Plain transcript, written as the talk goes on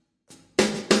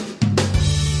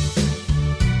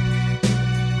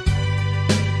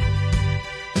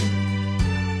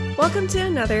Welcome to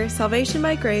another Salvation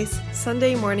by Grace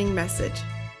Sunday morning message.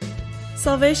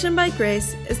 Salvation by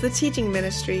Grace is the teaching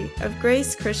ministry of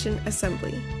Grace Christian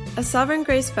Assembly, a Sovereign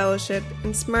Grace Fellowship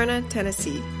in Smyrna,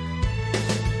 Tennessee.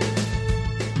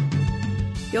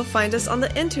 You'll find us on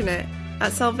the internet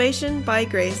at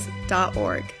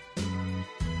salvationbygrace.org.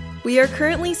 We are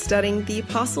currently studying the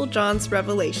Apostle John's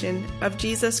revelation of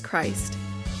Jesus Christ.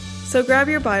 So grab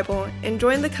your Bible and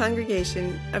join the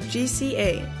congregation of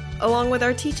GCA along with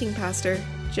our teaching pastor,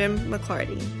 Jim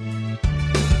McClarty.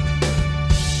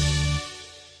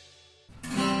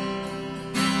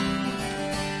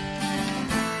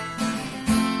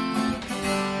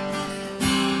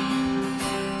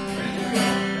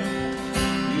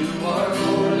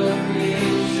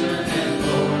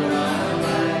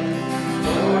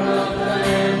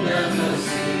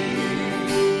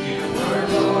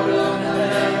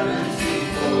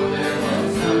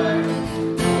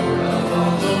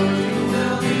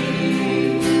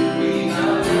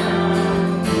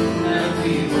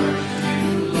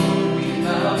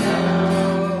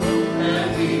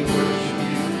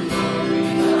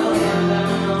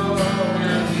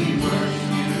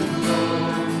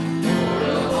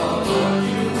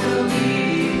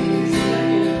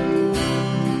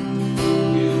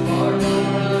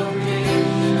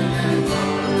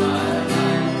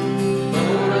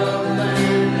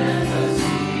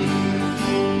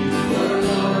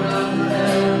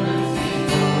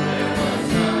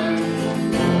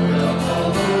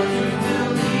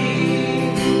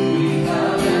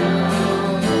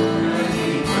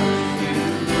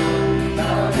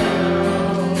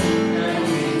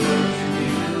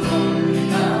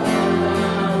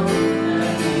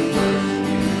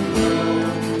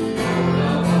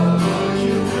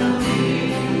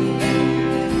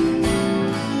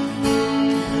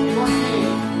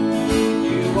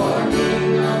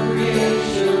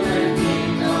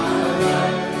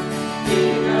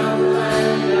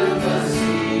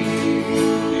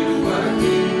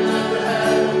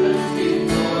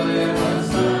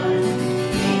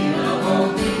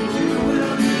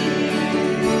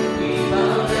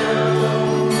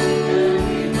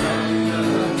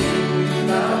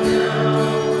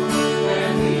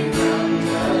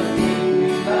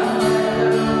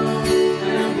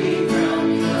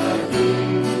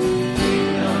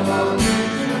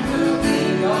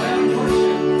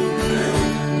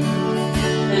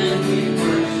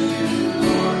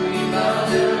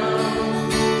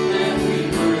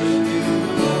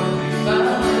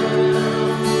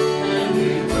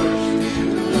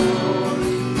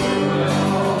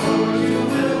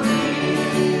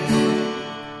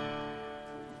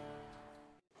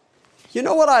 You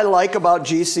know what I like about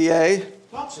GCA?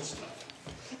 Lots of stuff.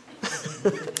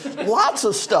 Lots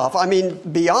of stuff. I mean,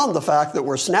 beyond the fact that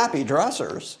we're snappy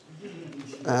dressers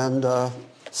and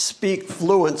speak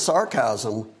fluent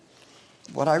sarcasm,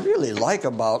 what I really like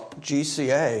about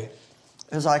GCA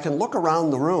is I can look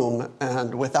around the room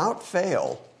and without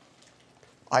fail,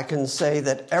 I can say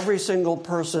that every single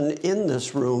person in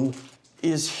this room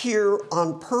is here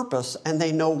on purpose and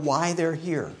they know why they're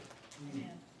here.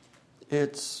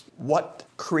 It's what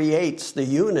creates the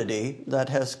unity that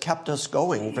has kept us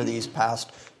going for these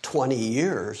past 20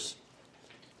 years.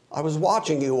 I was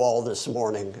watching you all this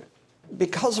morning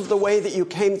because of the way that you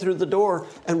came through the door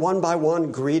and one by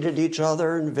one greeted each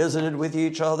other and visited with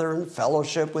each other and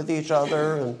fellowship with each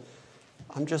other. And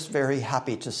I'm just very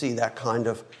happy to see that kind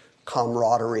of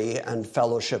camaraderie and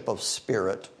fellowship of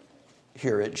spirit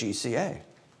here at GCA.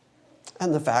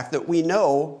 And the fact that we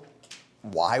know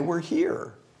why we're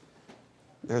here.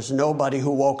 There's nobody who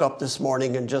woke up this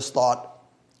morning and just thought,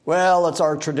 well, it's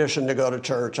our tradition to go to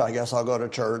church. I guess I'll go to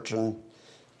church and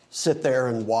sit there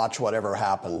and watch whatever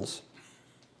happens.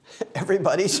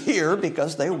 Everybody's here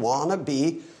because they want to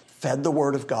be fed the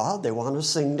Word of God. They want to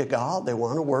sing to God. They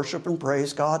want to worship and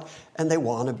praise God. And they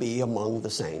want to be among the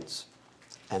saints.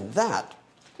 And that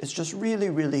is just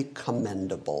really, really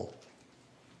commendable.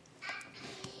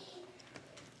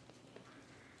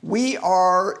 We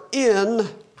are in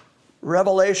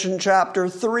Revelation chapter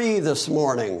 3 this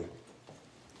morning.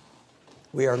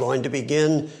 We are going to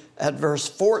begin at verse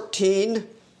 14,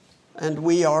 and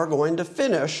we are going to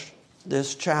finish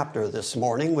this chapter this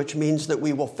morning, which means that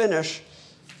we will finish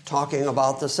talking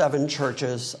about the 7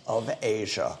 churches of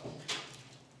Asia.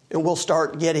 And we'll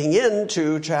start getting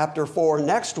into chapter 4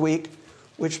 next week,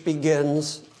 which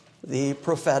begins the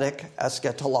prophetic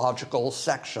eschatological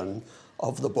section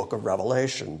of the book of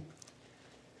Revelation.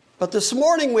 But this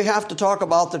morning we have to talk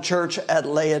about the church at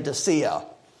Laodicea.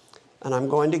 And I'm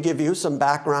going to give you some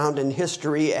background in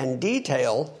history and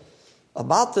detail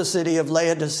about the city of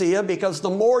Laodicea, because the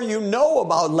more you know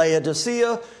about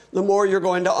Laodicea, the more you're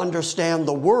going to understand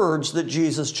the words that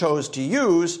Jesus chose to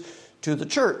use to the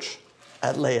church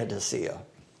at Laodicea.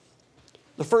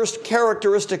 The first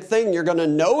characteristic thing you're going to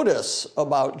notice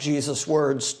about Jesus'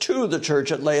 words to the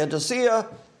church at Laodicea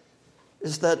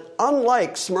is that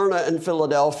unlike Smyrna and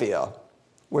Philadelphia,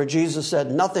 where Jesus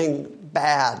said nothing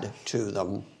bad to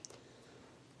them,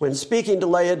 when speaking to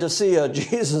Laodicea,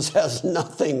 Jesus has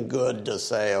nothing good to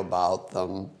say about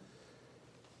them.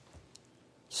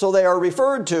 So they are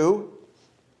referred to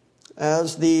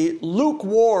as the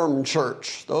lukewarm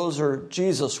church. Those are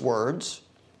Jesus' words,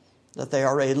 that they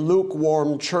are a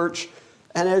lukewarm church.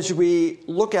 And as we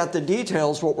look at the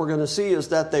details, what we're going to see is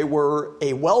that they were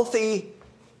a wealthy,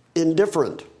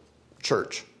 indifferent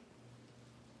church.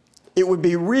 It would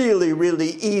be really,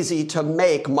 really easy to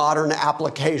make modern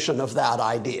application of that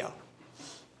idea.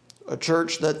 A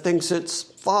church that thinks it's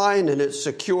fine and it's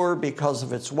secure because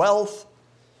of its wealth,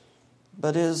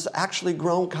 but is actually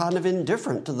grown kind of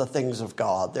indifferent to the things of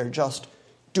God. They're just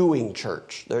doing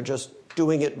church. They're just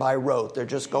doing it by rote. They're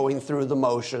just going through the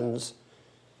motions.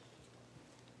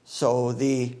 So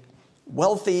the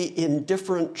wealthy,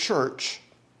 indifferent church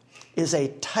is a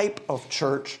type of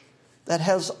church that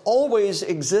has always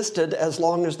existed as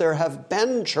long as there have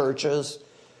been churches,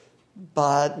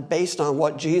 but based on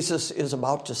what Jesus is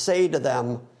about to say to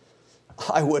them,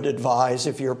 I would advise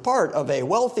if you're part of a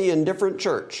wealthy, indifferent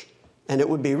church, and it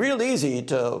would be real easy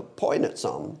to point at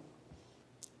some,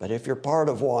 but if you're part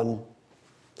of one,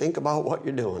 think about what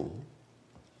you're doing.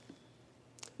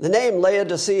 The name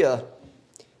Laodicea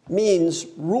means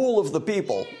rule of the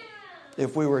people,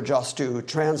 if we were just to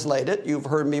translate it. You've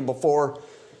heard me before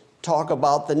talk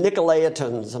about the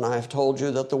Nicolaitans, and I've told you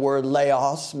that the word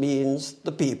laos means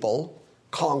the people,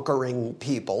 conquering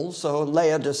people. So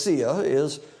Laodicea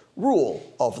is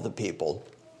rule of the people.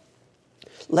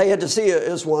 Laodicea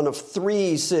is one of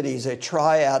three cities, a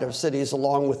triad of cities,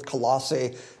 along with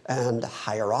Colossae and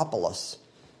Hierapolis.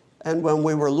 And when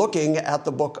we were looking at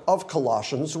the book of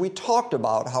Colossians, we talked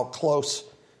about how close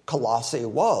Colossae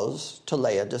was to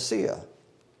Laodicea.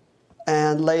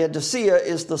 And Laodicea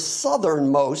is the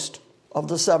southernmost of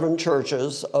the seven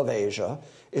churches of Asia.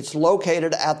 It's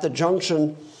located at the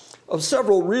junction of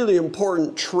several really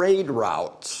important trade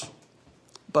routes.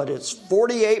 But it's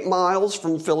 48 miles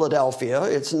from Philadelphia.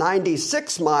 It's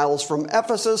 96 miles from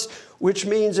Ephesus, which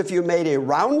means if you made a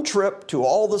round trip to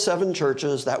all the seven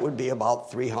churches, that would be about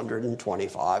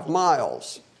 325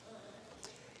 miles.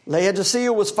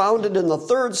 Laodicea was founded in the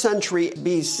 3rd century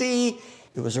BC.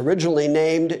 It was originally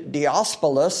named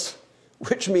Diospolis,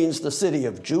 which means the city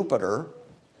of Jupiter.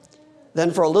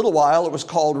 Then for a little while it was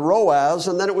called Roas,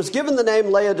 and then it was given the name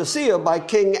Laodicea by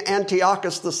King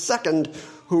Antiochus II,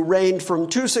 who reigned from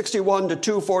 261 to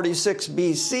 246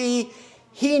 BC.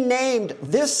 He named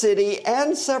this city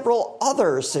and several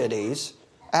other cities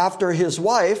after his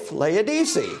wife,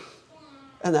 Laodice.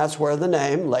 And that's where the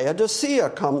name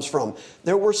Laodicea comes from.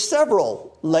 There were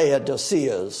several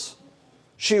Laodiceas.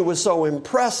 She was so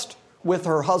impressed with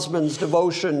her husband's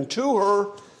devotion to her,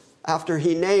 after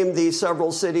he named these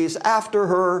several cities after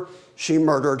her, she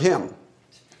murdered him.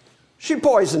 She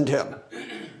poisoned him.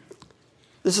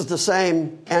 This is the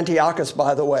same Antiochus,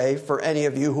 by the way, for any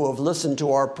of you who have listened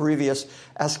to our previous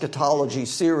eschatology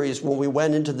series when we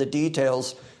went into the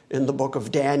details in the book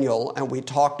of Daniel and we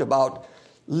talked about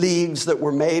leagues that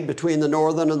were made between the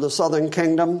northern and the southern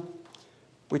kingdom.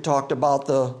 We talked about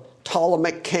the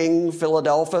Ptolemaic king,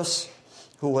 Philadelphus,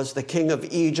 who was the king of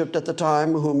Egypt at the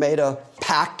time, who made a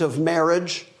pact of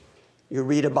marriage. You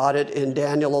read about it in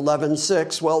Daniel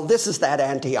 11:6. Well, this is that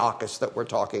Antiochus that we're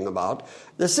talking about.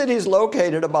 The city is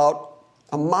located about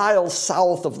a mile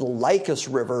south of the Lycus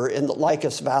River in the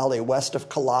Lycus Valley, west of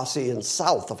Colossae and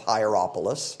south of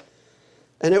Hierapolis.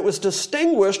 And it was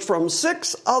distinguished from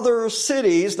 6 other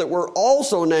cities that were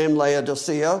also named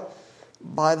Laodicea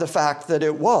by the fact that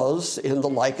it was in the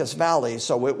Lycus Valley,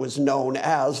 so it was known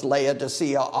as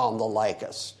Laodicea on the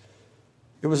Lycus.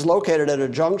 It was located at a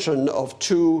junction of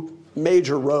 2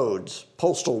 major roads,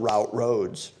 postal route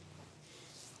roads,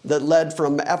 that led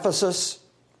from Ephesus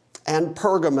and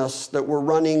Pergamus that were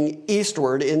running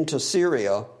eastward into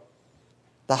Syria.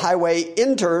 The highway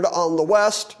entered on the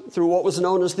west through what was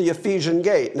known as the Ephesian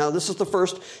Gate. Now, this is the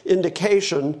first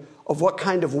indication of what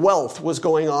kind of wealth was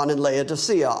going on in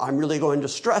Laodicea. I'm really going to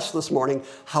stress this morning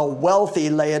how wealthy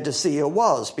Laodicea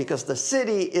was, because the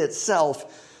city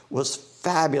itself was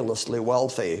fabulously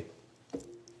wealthy.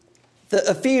 The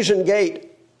Ephesian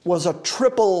Gate was a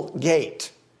triple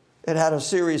gate. It had a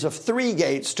series of 3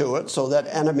 gates to it so that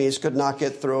enemies could not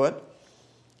get through it.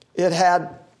 It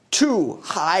had 2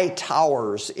 high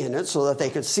towers in it so that they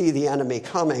could see the enemy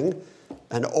coming.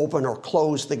 and open or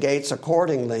close the gates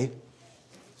accordingly.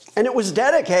 And it was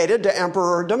dedicated to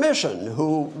Emperor Domitian,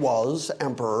 who was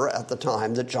emperor at the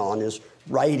time that John is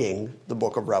writing the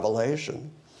book of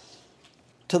Revelation.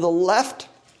 To the left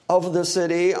of the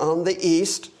city on the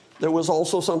east, there was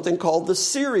also something called the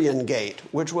Syrian Gate,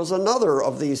 which was another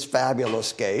of these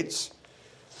fabulous gates.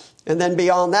 And then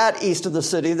beyond that, east of the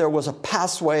city, there was a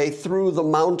passway through the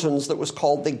mountains that was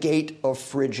called the Gate of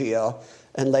Phrygia,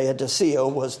 and Laodicea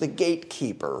was the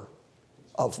gatekeeper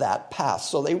of that pass.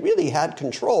 So they really had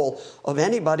control of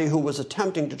anybody who was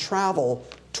attempting to travel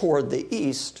toward the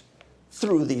east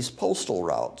through these postal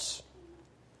routes.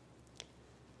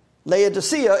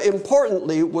 Laodicea,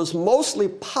 importantly, was mostly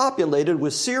populated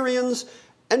with Syrians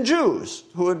and Jews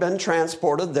who had been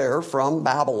transported there from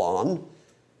Babylon.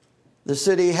 The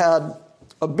city had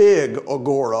a big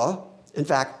agora, in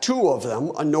fact, two of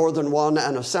them, a northern one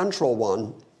and a central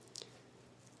one.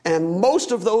 And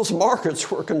most of those markets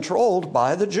were controlled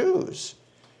by the Jews.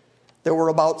 There were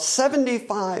about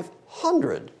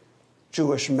 7,500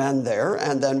 Jewish men there,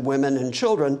 and then women and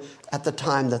children at the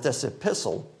time that this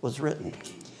epistle was written.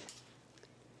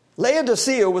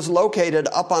 Laodicea was located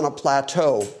up on a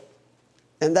plateau,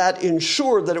 and that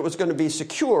ensured that it was going to be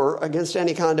secure against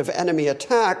any kind of enemy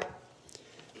attack.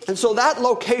 And so that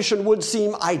location would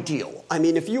seem ideal. I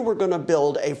mean, if you were going to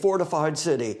build a fortified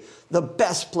city, the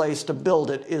best place to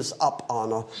build it is up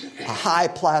on a high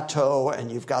plateau, and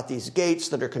you've got these gates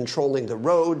that are controlling the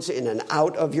roads in and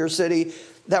out of your city.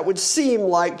 That would seem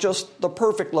like just the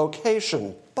perfect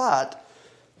location, but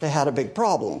they had a big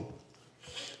problem,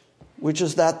 which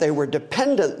is that they were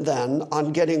dependent then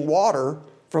on getting water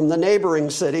from the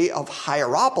neighboring city of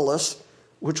Hierapolis,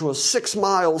 which was 6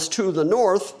 miles to the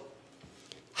north.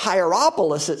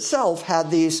 Hierapolis itself had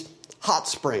these hot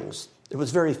springs. It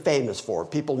was very famous for.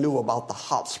 People knew about the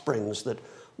hot springs that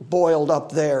boiled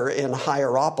up there in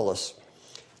Hierapolis.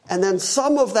 And then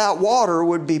some of that water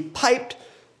would be piped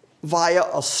via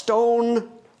a stone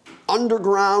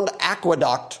underground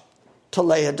aqueduct to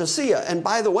Laodicea. And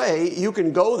by the way, you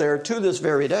can go there to this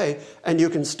very day, and you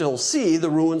can still see the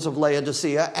ruins of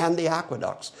Laodicea and the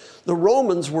aqueducts. The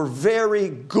Romans were very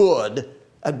good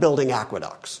at building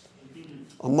aqueducts.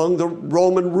 Among the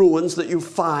Roman ruins that you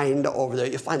find over there,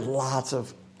 you find lots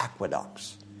of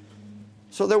aqueducts.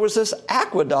 So there was this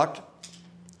aqueduct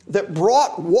that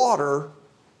brought water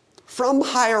from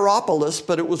Hierapolis,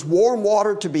 but it was warm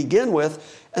water to begin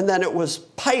with, and then it was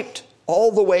piped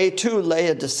all the way to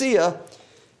Laodicea.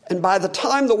 And by the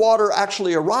time the water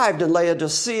actually arrived in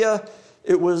Laodicea,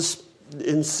 it was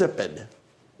insipid.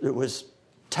 It was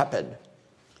tepid.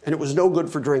 And it was no good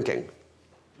for drinking.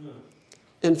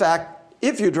 In fact,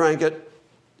 if you drank it,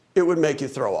 it would make you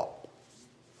throw up.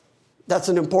 That's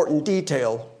an important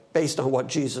detail based on what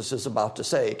Jesus is about to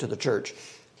say to the church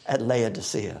at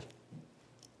Laodicea.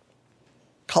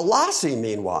 Colossae,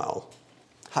 meanwhile,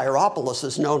 Hierapolis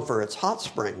is known for its hot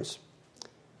springs.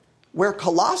 Where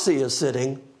Colossae is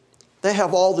sitting, they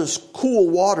have all this cool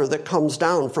water that comes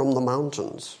down from the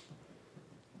mountains.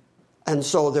 And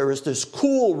so there is this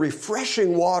cool,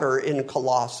 refreshing water in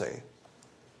Colossae.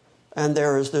 And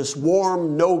there is this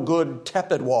warm, no good,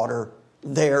 tepid water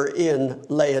there in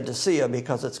Laodicea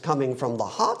because it's coming from the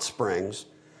hot springs,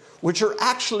 which are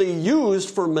actually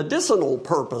used for medicinal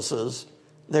purposes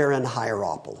there in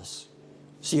Hierapolis.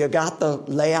 So you got the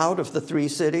layout of the three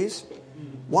cities.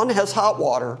 One has hot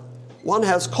water, one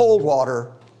has cold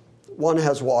water, one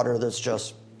has water that's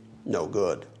just no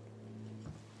good.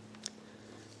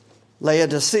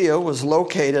 Laodicea was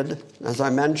located, as I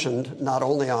mentioned, not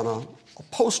only on a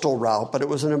postal route, but it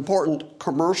was an important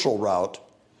commercial route.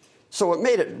 So it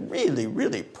made it really,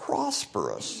 really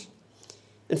prosperous.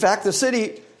 In fact, the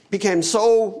city became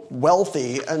so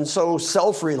wealthy and so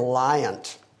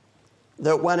self-reliant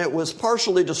that when it was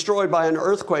partially destroyed by an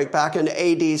earthquake back in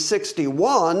AD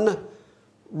 61,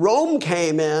 Rome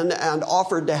came in and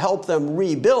offered to help them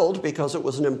rebuild because it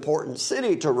was an important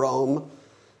city to Rome.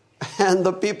 And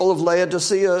the people of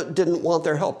Laodicea didn't want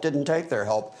their help, didn't take their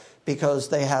help, because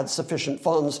they had sufficient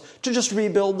funds to just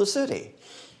rebuild the city.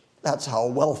 That's how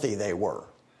wealthy they were.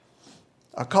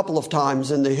 A couple of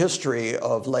times in the history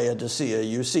of Laodicea,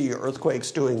 you see earthquakes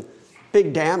doing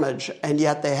big damage, and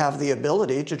yet they have the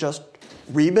ability to just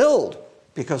rebuild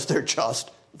because they're just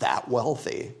that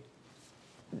wealthy.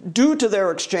 Due to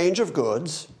their exchange of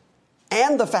goods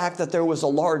and the fact that there was a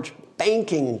large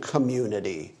banking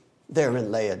community there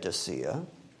in Laodicea.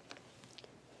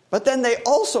 But then they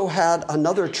also had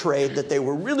another trade that they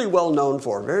were really well known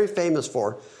for, very famous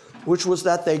for, which was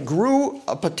that they grew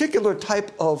a particular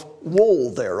type of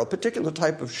wool there, a particular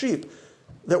type of sheep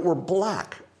that were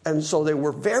black. And so they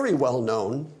were very well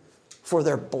known for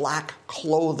their black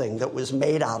clothing that was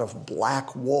made out of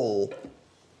black wool.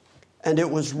 And it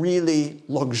was really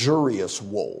luxurious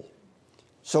wool.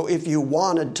 So if you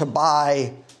wanted to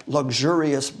buy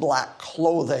luxurious black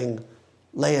clothing,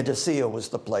 Laodicea was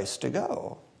the place to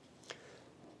go.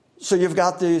 So you've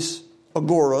got these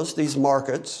agoras, these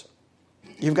markets.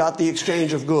 You've got the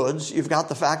exchange of goods. You've got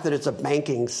the fact that it's a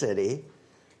banking city.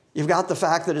 You've got the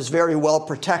fact that it's very well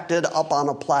protected up on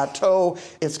a plateau.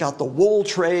 It's got the wool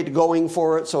trade going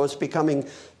for it, so it's becoming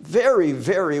very,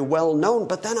 very well known.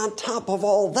 But then on top of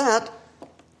all that,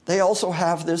 they also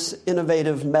have this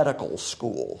innovative medical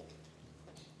school.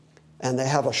 And they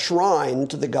have a shrine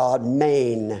to the god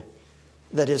Main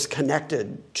that is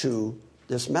connected to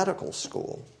this medical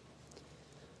school.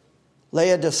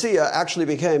 Laodicea actually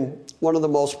became one of the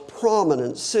most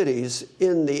prominent cities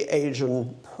in the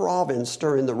Asian province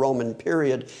during the Roman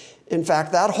period. In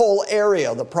fact, that whole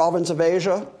area, the province of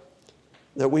Asia,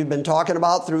 that we've been talking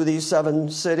about through these 7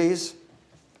 cities,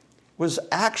 was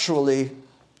actually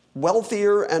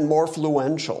wealthier and more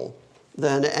influential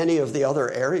than any of the other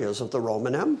areas of the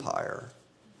Roman Empire.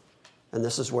 And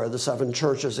this is where the 7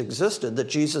 churches existed that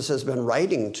Jesus has been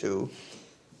writing to.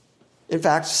 In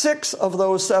fact, 6 of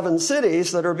those 7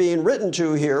 cities that are being written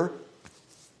to here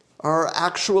are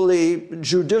actually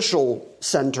judicial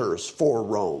centers for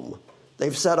Rome.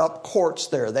 They've set up courts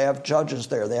there. They have judges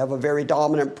there. They have a very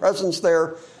dominant presence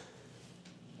there.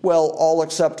 Well, all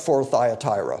except for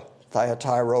Thyatira.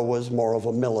 Thyatira was more of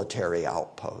a military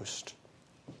outpost.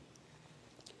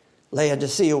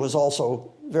 Laodicea was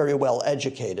also very well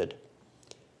educated.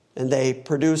 And they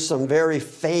produced some very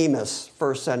famous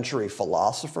first century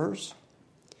philosophers.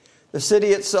 The city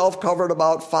itself covered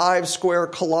about 5 square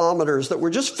kilometers that were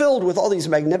just filled with all these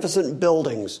magnificent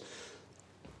buildings.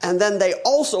 And then they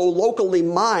also locally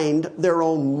mined their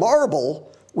own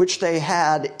marble, which they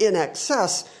had in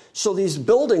excess. So these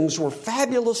buildings were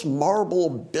fabulous marble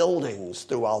buildings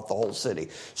throughout the whole city.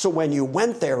 So when you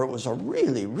went there, it was a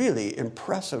really, really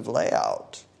impressive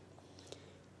layout.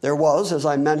 There was, as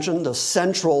I mentioned, the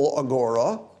central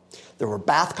agora. There were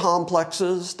bath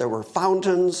complexes. There were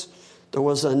fountains. There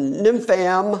was a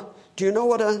nymphaeum. Do you know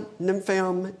what a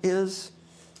nymphaeum is?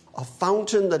 A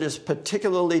fountain that is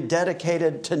particularly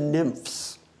dedicated to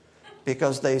nymphs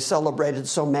because they celebrated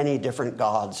so many different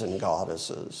gods and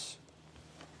goddesses.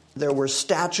 There were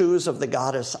statues of the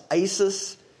goddess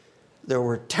Isis. There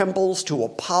were temples to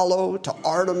Apollo, to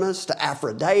Artemis, to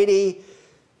Aphrodite,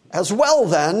 as well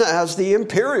then as the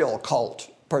imperial cult,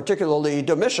 particularly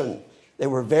Domitian. They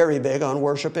were very big on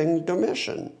worshiping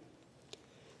Domitian.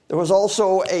 There was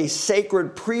also a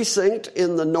sacred precinct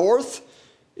in the north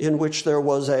in which there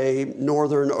was a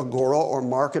northern agora or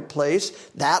marketplace.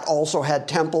 That also had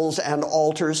temples and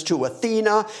altars to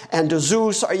Athena and to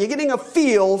Zeus. Are you getting a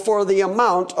feel for the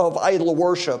amount of idol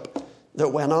worship that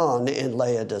went on in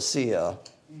Laodicea?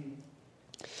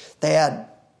 They had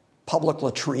public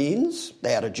latrines.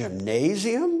 They had a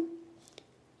gymnasium.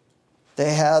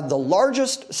 They had the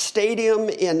largest stadium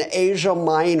in Asia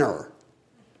Minor,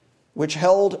 which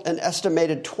held an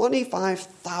estimated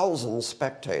 25,000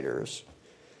 spectators.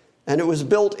 And it was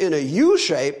built in a U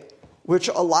shape, which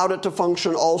allowed it to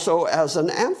function also as an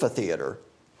amphitheater.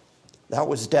 That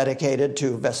was dedicated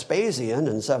to Vespasian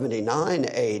in 79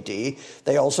 AD.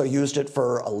 They also used it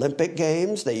for Olympic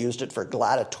Games. They used it for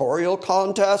gladiatorial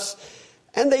contests.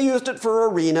 And they used it for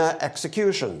arena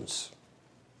executions.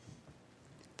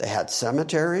 They had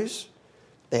cemeteries.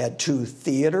 They had 2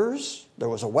 theaters. There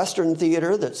was a Western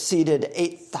theater that seated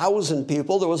 8,000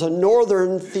 people. There was a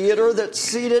Northern theater that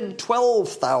seated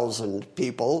 12,000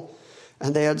 people.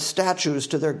 And they had statues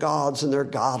to their gods and their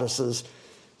goddesses,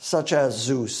 such as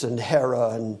Zeus and Hera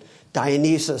and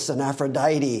Dionysus and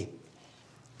Aphrodite.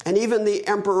 And even the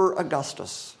Emperor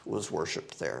Augustus was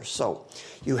worshipped there. So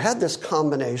you had this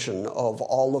combination of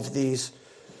all of these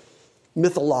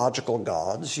mythological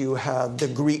gods. You had the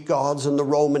Greek gods and the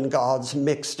Roman gods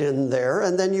mixed in there.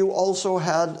 And then you also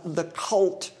had the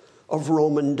cult of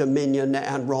Roman dominion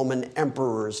and Roman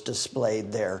emperors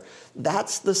displayed there.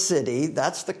 That's the city.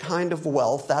 That's the kind of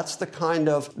wealth. That's the kind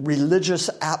of religious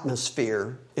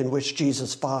atmosphere in which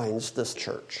Jesus finds this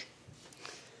church.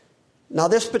 Now,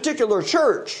 this particular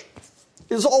church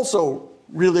is also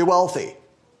really wealthy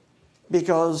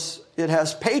because it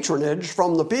has patronage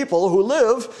from the people who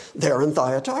live there in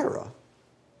Thyatira.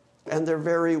 And they're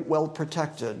very well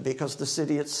protected because the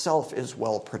city itself is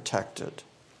well protected.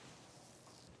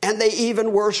 And they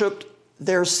even worshiped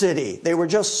their city. They were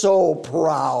just so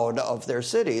proud of their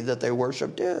city that they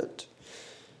worshiped it.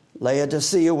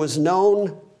 Laodicea was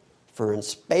known for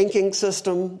its banking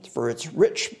system, for its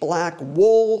rich black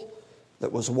wool,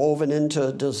 that was woven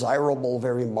into desirable,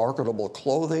 very marketable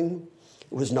clothing.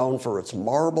 It was known for its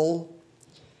marble.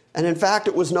 And in fact,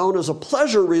 it was known as a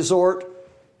pleasure resort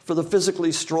for the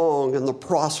physically strong and the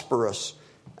prosperous.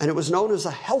 And it was known as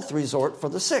a health resort for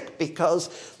the sick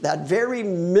because that very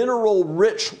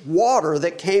mineral-rich water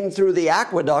that came through the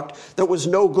aqueduct that was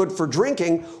no good for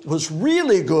drinking was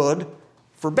really good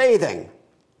for bathing.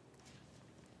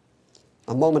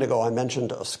 A moment ago, I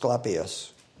mentioned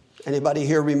Asclepius. Anybody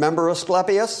here remember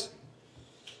Asclepius?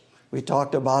 We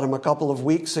talked about him a couple of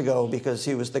weeks ago because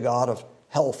he was the god of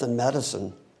health and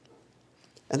medicine.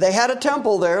 And they had a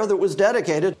temple there that was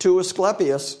dedicated to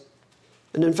Asclepius.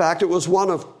 And in fact, it was one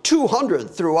of 200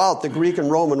 throughout the Greek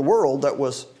and Roman world that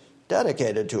was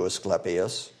dedicated to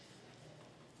Asclepius.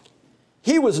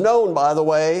 He was known, by the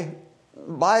way,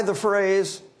 by the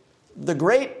phrase, the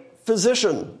great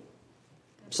physician.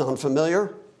 Sound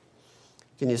familiar?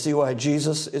 Can you see why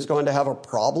Jesus is going to have a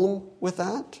problem with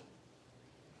that?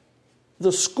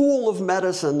 The school of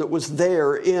medicine that was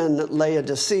there in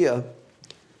Laodicea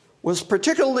was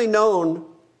particularly known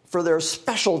for their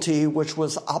specialty, which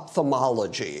was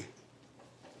ophthalmology.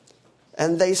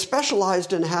 And they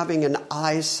specialized in having an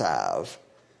eye salve,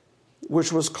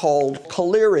 which was called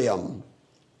collyrium,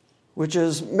 which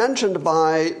is mentioned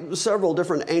by several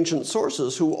different ancient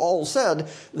sources who all said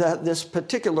that this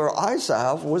particular eye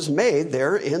salve was made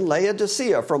there in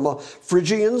Laodicea from a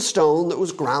Phrygian stone that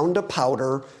was ground to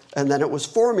powder, and then it was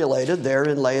formulated there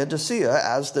in Laodicea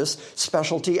as this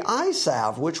specialty eye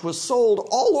salve, which was sold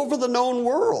all over the known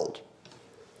world.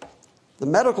 The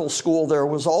medical school there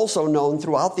was also known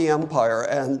throughout the empire,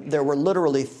 and there were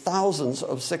literally thousands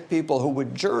of sick people who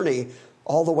would journey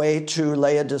all the way to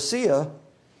Laodicea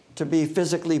to be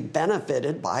physically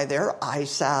benefited by their eye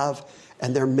salve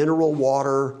and their mineral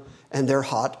water and their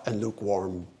hot and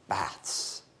lukewarm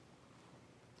baths.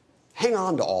 Hang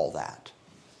on to all that.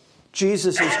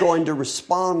 Jesus is going to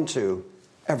respond to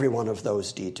every one of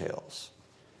those details.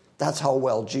 That's how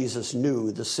well Jesus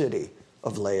knew the city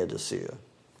of Laodicea.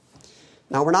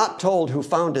 Now, we're not told who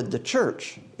founded the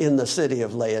church in the city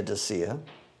of Laodicea,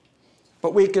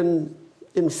 but we can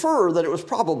infer that it was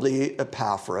probably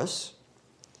Epaphras.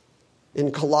 In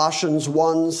Colossians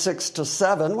 1,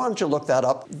 6-7, why don't you look that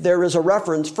up? There is a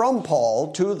reference from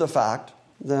Paul to the fact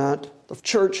that the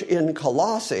church in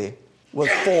Colossae was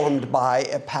formed by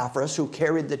Epaphras, who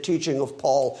carried the teaching of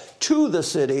Paul to the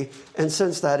city. And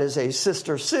since that is a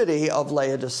sister city of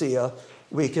Laodicea,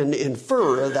 we can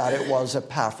infer that it was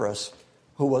Epaphras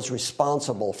who was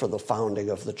responsible for the founding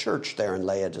of the church there in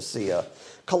Laodicea.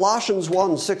 Colossians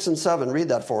 1, 6-7, read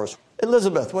that for us.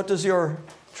 Elizabeth, what does your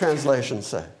translation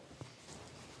say?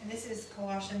 And this is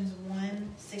Colossians 1,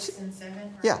 6 and 7, right?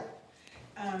 Yeah.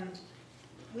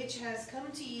 Which has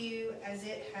come to you as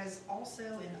it has also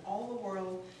in all the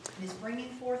world, and is bringing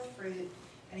forth fruit,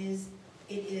 and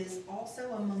it is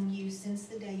also among you since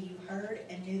the day you heard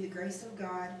and knew the grace of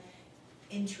God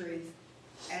in truth,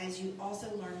 as you also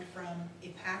learned from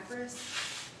Epaphras,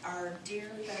 our dear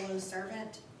fellow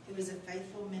servant, who is a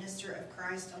faithful minister of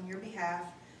Christ on your behalf,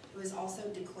 who has also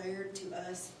declared to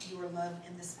us your love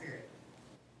in the Spirit.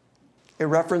 A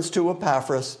reference to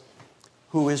Epaphras,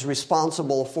 who is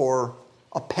responsible for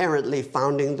apparently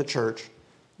founding the church.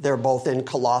 They're both in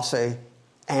Colossae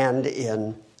and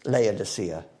in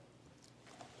Laodicea.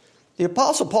 The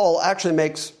Apostle Paul actually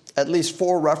makes at least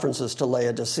 4 references to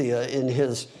Laodicea in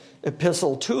his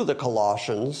epistle to the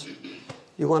Colossians.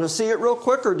 You want to see it real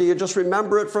quick, or do you just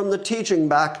remember it from the teaching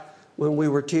back when we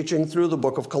were teaching through the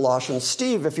book of Colossians?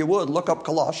 Steve, if you would, look up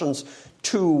Colossians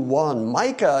 2:1.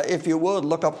 Micah, if you would,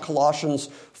 look up Colossians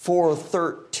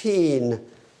 4:13.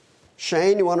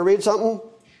 Shane, you want to read something?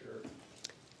 Sure.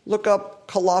 Look up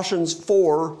Colossians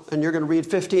 4, and you're going to read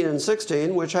 15 and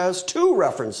 16, which has 2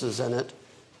 references in it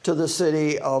to the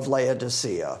city of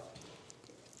Laodicea.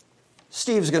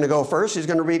 Steve's going to go first. He's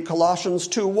going to read Colossians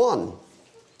 2:1.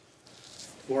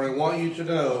 For I want you to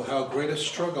know how great a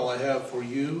struggle I have for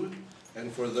you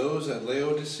and for those at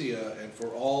Laodicea and for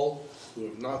all who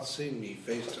have not seen me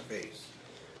face to face.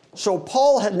 So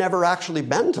Paul had never actually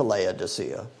been to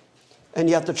Laodicea, and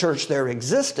yet the church there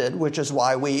existed, which is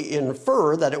why we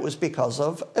infer that it was because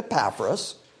of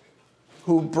Epaphras,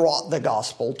 who brought the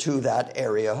gospel to that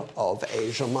area of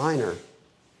Asia Minor.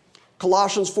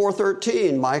 Colossians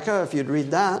 4:13, Micah, if you'd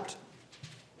read that.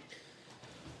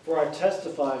 For I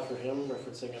testify for him,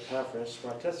 referencing Epaphras,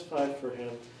 for I testify for him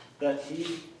that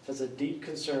he has a deep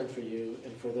concern for you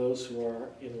and for those who are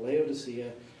in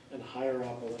Laodicea and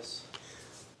Hierapolis.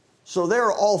 So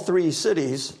there, all 3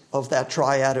 cities of that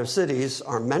triad of cities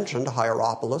are mentioned: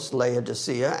 Hierapolis,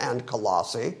 Laodicea, and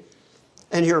Colossae.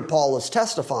 And here Paul is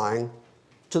testifying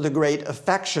to the great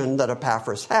affection that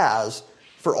Epaphras has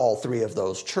for all three of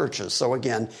those churches. So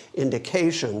again,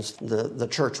 indications the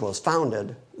church was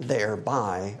founded there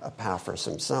by Epaphras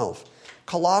himself.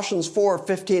 Colossians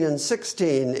 4:15 and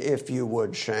 16, if you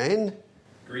would, Shane.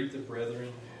 Greet the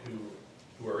brethren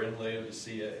who are in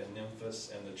Laodicea and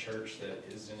Nymphas and the church that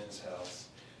is in his house.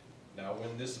 Now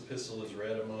when this epistle is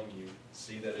read among you,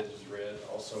 see that it is read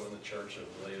also in the church of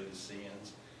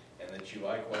Laodiceans, and that you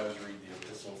likewise read the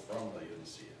epistle from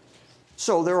Laodicea.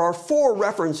 So there are 4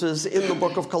 references in the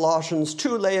book of Colossians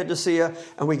to Laodicea,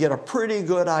 and we get a pretty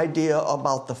good idea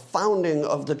about the founding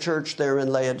of the church there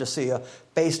in Laodicea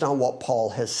based on what Paul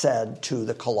has said to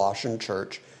the Colossian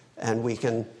church. And we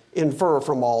can infer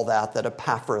from all that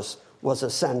Epaphras was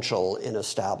essential in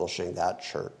establishing that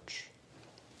church.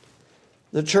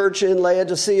 The church in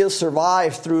Laodicea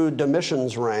survived through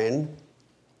Domitian's reign.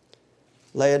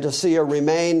 Laodicea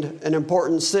remained an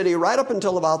important city right up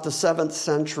until about the 7th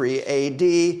century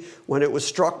AD, when it was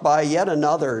struck by yet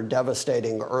another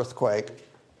devastating earthquake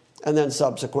and then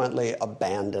subsequently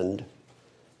abandoned.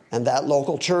 And that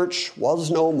local church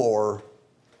was no more.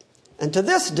 And to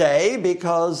this day,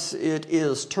 because it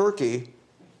is Turkey,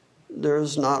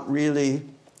 there's not really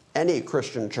any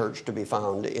Christian church to be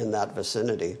found in that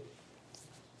vicinity.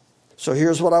 So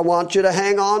here's what I want you to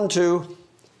hang on to.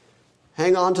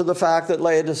 Hang on to the fact that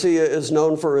Laodicea is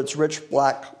known for its rich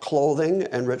black clothing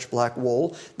and rich black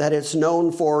wool, that it's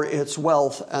known for its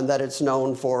wealth, and that it's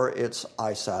known for its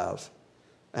eye salve.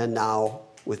 And now,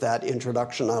 with that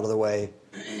introduction out of the way,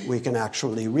 we can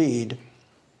actually read.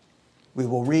 We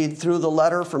will read through the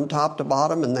letter from top to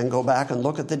bottom and then go back and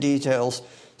look at the details,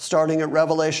 starting at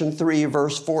Revelation 3,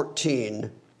 verse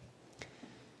 14.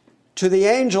 To the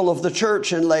angel of the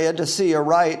church in Laodicea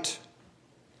write,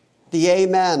 the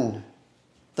Amen,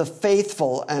 the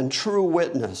faithful and true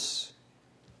witness,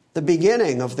 the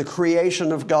beginning of the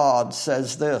creation of God,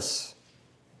 says this: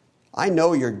 I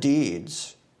know your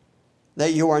deeds,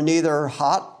 that you are neither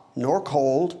hot nor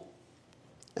cold,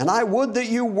 and I would that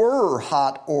you were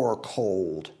hot or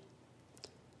cold.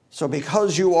 So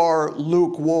because you are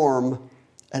lukewarm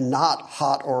and not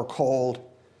hot or cold,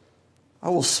 I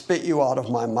will spit you out of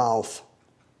my mouth.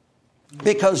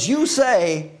 Because you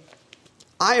say,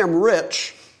 I am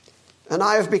rich, and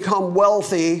I have become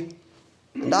wealthy,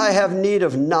 and I have need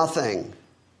of nothing.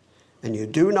 And you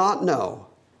do not know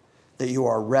that you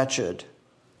are wretched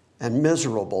and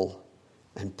miserable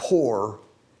and poor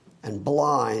and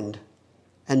blind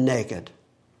and naked.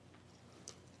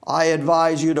 I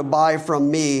advise you to buy from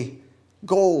me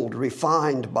gold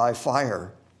refined by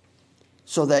fire,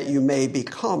 so that you may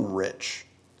become rich,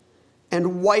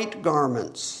 and white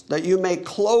garments, that you may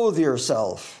clothe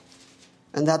yourself,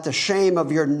 and that the shame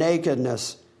of your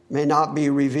nakedness may not be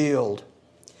revealed,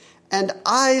 and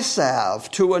eye salve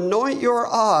to anoint your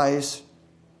eyes,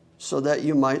 so that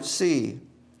you might see.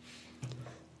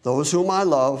 Those whom I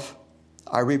love,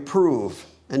 I reprove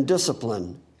and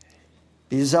discipline.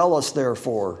 Be zealous,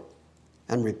 therefore,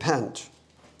 and repent.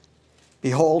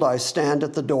 Behold, I stand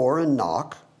at the door and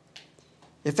knock.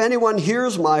 If anyone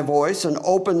hears my voice and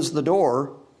opens the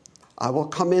door, I will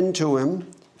come into him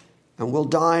and will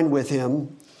dine with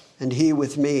him, and he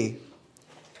with me.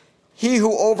 He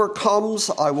who overcomes,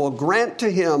 I will grant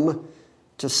to him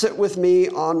to sit with me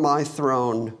on my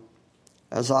throne,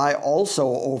 as I also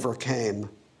overcame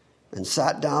and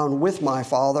sat down with my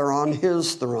Father on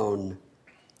his throne.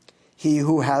 He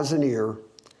who has an ear,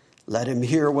 let him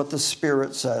hear what the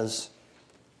Spirit says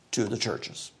to the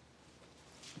churches.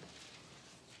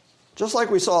 Just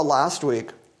like we saw last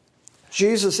week,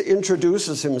 Jesus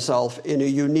introduces himself in a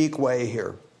unique way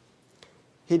here.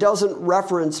 He doesn't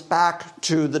reference back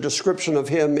to the description of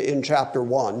him in chapter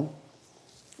 1,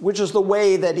 which is the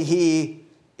way that he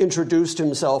introduced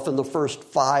himself in the first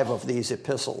 5 of these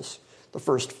epistles, the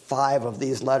first 5 of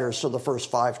these letters to the first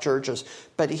 5 churches.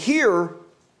 But here,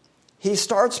 he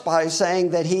starts by saying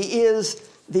that he is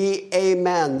the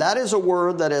Amen. That is a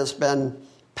word that has been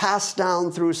passed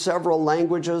down through several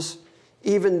languages,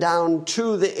 even down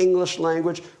to the English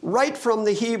language, right from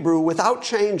the Hebrew without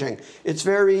changing. It's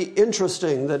very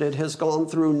interesting that it has gone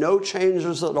through no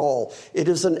changes at all. It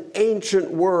is an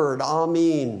ancient word,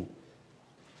 Amen,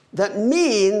 that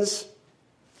means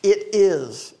it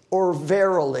is, or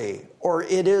verily, or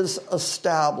it is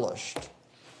established.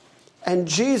 And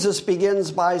Jesus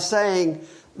begins by saying,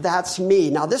 that's me.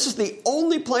 Now, this is the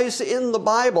only place in the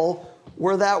Bible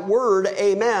where that word,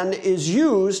 Amen, is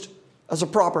used as a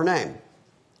proper name,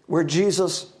 where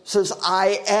Jesus says,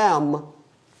 I am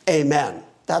Amen.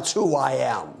 That's who I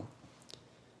am.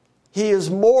 He is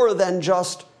more than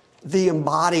just the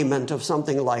embodiment of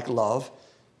something like love.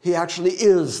 He actually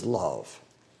is love.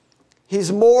 He's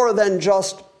more than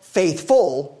just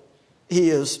faithful. He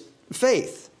is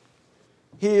faith.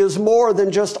 He is more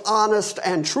than just honest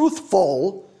and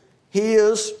truthful. He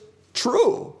is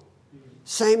true.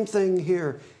 Same thing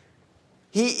here.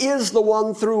 He is the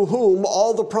one through whom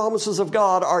all the promises of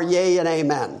God are yea and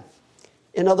amen.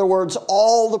 In other words,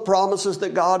 all the promises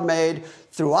that God made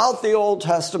throughout the Old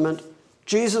Testament,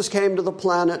 Jesus came to the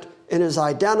planet and is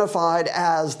identified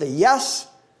as the yes,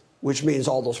 which means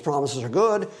all those promises are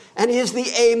good, and he is the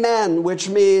amen, which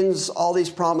means all these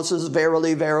promises,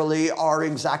 verily, verily, are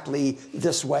exactly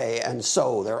this way, and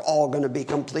so they're all going to be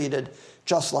completed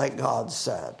just like God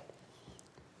said.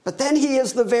 But then he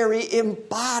is the very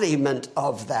embodiment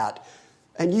of that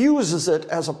and uses it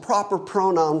as a proper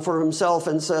pronoun for himself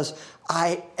and says,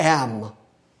 I am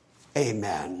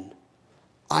amen.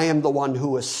 I am the one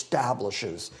who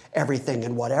establishes everything,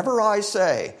 and whatever I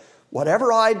say,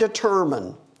 whatever I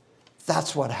determine,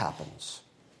 that's what happens,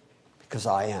 because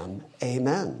I am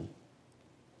amen.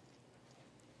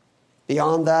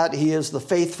 Beyond that, he is the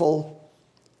faithful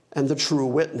and the true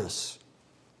witness.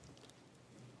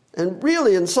 And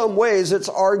really, in some ways, it's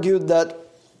argued that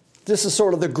this is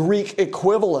sort of the Greek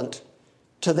equivalent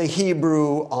to the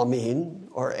Hebrew amen,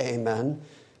 or amen,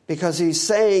 because he's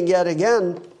saying yet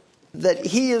again that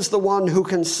he is the one who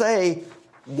can say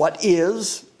what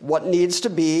is, what needs to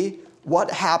be,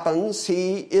 what happens.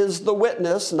 He is the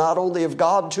witness not only of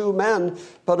God to men,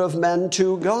 but of men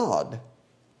to God.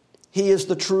 He is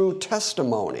the true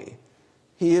testimony.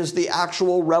 He is the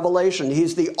actual revelation.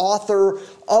 He's the author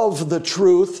of the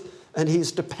truth, and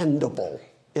he's dependable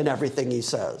in everything he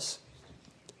says.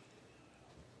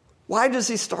 Why does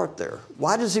he start there?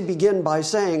 Why does he begin by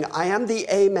saying, I am the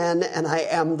amen and I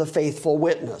am the faithful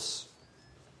witness?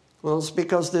 Well, it's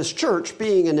because this church,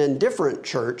 being an indifferent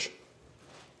church,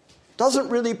 doesn't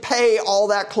really pay all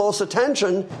that close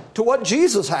attention to what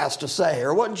Jesus has to say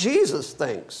or what Jesus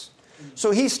thinks.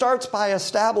 So he starts by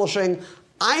establishing,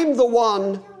 I'm the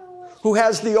one who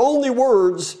has the only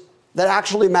words that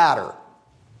actually matter.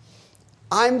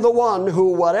 I'm the one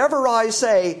who, whatever I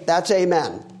say, that's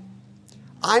amen.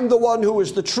 I'm the one who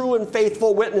is the true and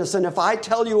faithful witness, and if I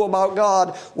tell you about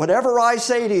God, whatever I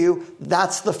say to you,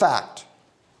 that's the fact.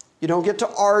 You don't get to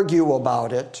argue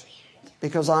about it,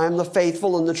 because I am the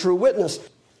faithful and the true witness.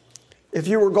 If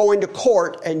you were going to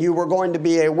court and you were going to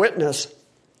be a witness,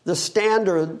 the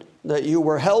standard that you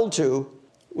were held to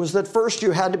was that first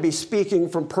you had to be speaking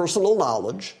from personal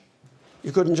knowledge.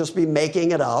 You couldn't just be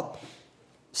making it up.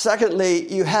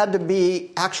 Secondly, you had to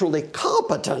be actually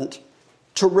competent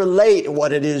to relate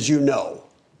what it is you know.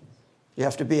 You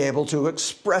have to be able to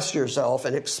express yourself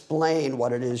and explain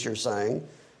what it is you're saying.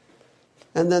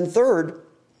 And then third,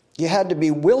 you had to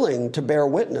be willing to bear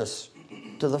witness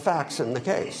to the facts in the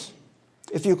case.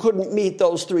 If you couldn't meet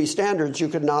those three standards, you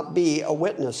could not be a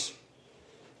witness.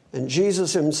 And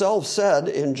Jesus himself said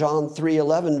in John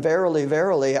 3:11, verily,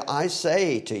 verily, I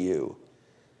say to you,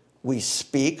 we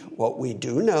speak what we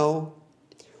do know,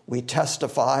 we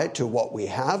testify to what we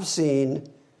have seen,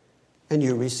 and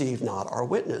you receive not our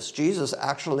witness. Jesus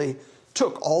actually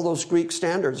took all those Greek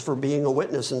standards for being a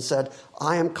witness and said,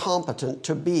 I am competent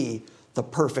to be the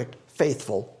perfect,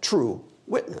 faithful, true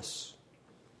witness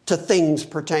to things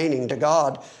pertaining to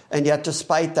God. And yet,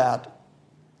 despite that,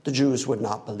 the Jews would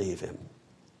not believe him.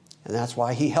 And that's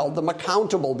why he held them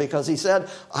accountable, because he said,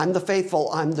 I'm the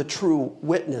faithful, I'm the true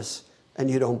witness, and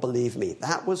you don't believe me.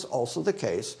 That was also the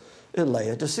case in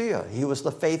Laodicea. He was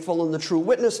the faithful and the true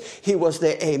witness. He was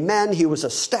the amen. He was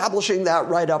establishing that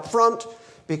right up front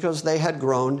because they had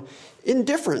grown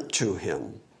indifferent to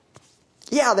him.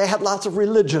 Yeah, they had lots of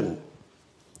religion.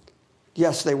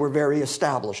 Yes, they were very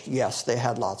established. Yes, they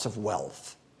had lots of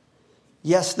wealth.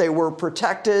 Yes, they were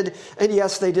protected, and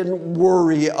yes, they didn't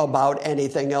worry about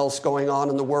anything else going on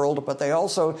in the world, but they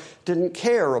also didn't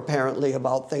care, apparently,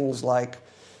 about things like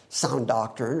sound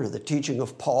doctrine or the teaching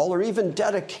of Paul or even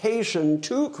dedication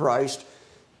to Christ.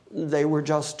 They were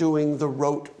just doing the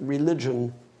rote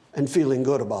religion and feeling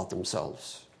good about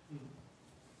themselves.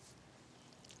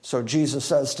 So Jesus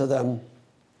says to them,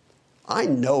 I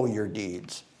know your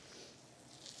deeds.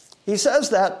 He says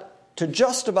that to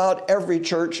just about every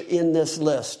church in this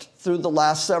list. Through the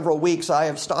last several weeks, I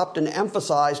have stopped and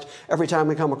emphasized, every time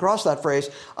we come across that phrase,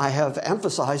 I have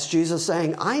emphasized Jesus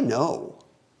saying, I know.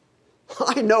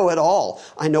 I know it all.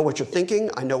 I know what you're thinking.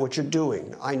 I know what you're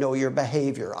doing. I know your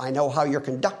behavior. I know how you're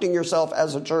conducting yourself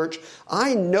as a church.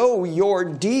 I know your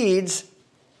deeds.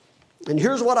 And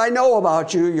here's what I know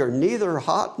about you. You're neither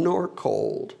hot nor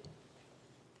cold.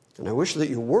 And I wish that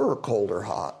you were cold or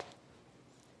hot.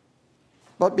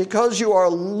 But because you are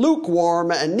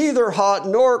lukewarm and neither hot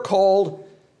nor cold,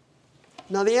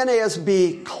 Now the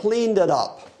NASB cleaned it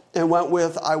up and went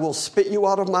with, I will spit you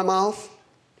out of my mouth.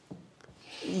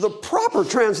 The proper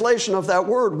translation of that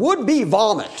word would be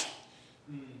vomit.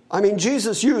 I mean,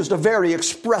 Jesus used a very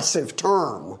expressive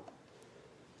term.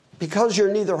 Because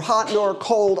you're neither hot nor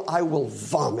cold, I will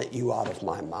vomit you out of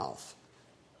my mouth.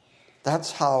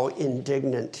 That's how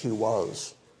indignant he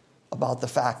was about the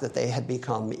fact that they had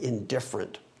become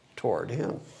indifferent toward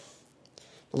him.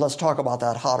 Let's talk about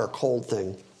that hot or cold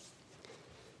thing.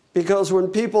 Because when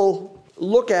people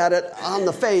look at it on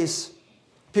the face,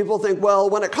 people think, well,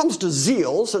 when it comes to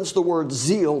zeal, since the word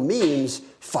zeal means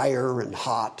fire and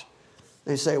hot,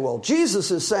 they say, well, Jesus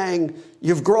is saying,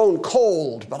 you've grown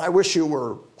cold, but I wish you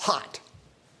were hot.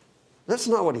 That's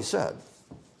not what he said.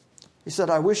 He said,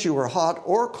 I wish you were hot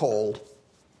or cold,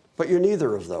 but you're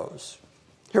neither of those.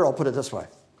 Here, I'll put it this way.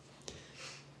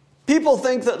 People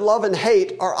think that love and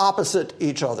hate are opposite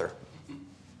each other.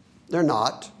 They're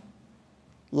not.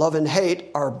 Love and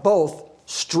hate are both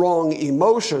strong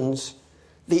emotions.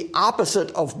 The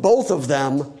opposite of both of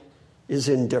them is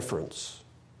indifference.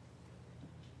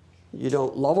 You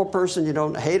don't love a person, you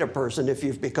don't hate a person if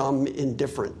you've become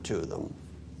indifferent to them.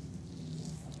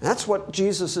 That's what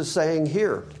Jesus is saying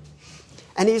here.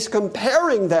 And he's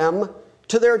comparing them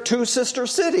to their two sister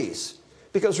cities.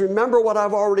 Because remember what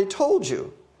I've already told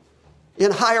you.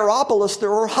 In Hierapolis,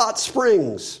 there are hot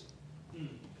springs.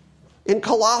 In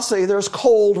Colossae, there's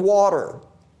cold water.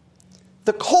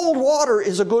 The cold water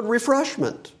is a good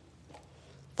refreshment.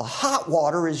 The hot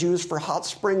water is used for hot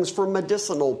springs for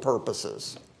medicinal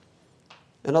purposes.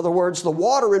 In other words, the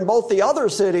water in both the other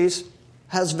cities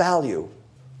has value,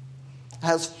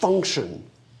 has function.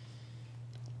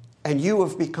 And you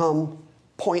have become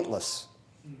pointless.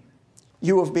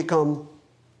 You have become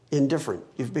indifferent.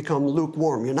 You've become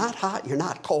lukewarm. You're not hot, you're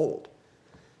not cold.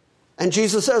 And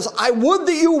Jesus says, I would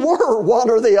that you were one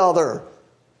or the other.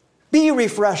 Be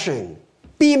refreshing.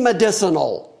 Be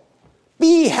medicinal.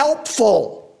 Be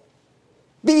helpful.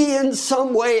 Be in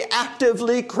some way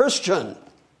actively Christian.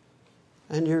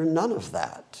 And you're none of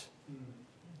that.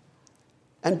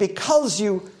 And because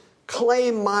you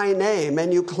claim my name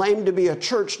and you claim to be a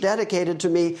church dedicated to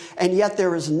me, and yet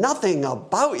there is nothing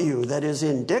about you that is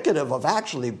indicative of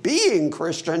actually being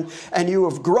Christian, and you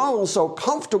have grown so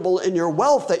comfortable in your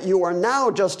wealth that you are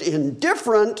now just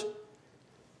indifferent,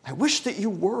 I wish that you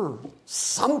were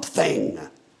something.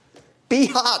 Be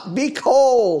hot, be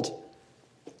cold.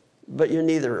 But you're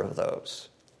neither of those.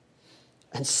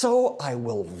 And so I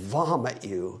will vomit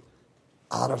you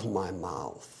out of my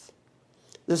mouth.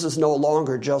 This is no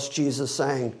longer just Jesus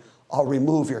saying, I'll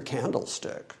remove your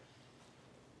candlestick.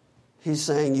 He's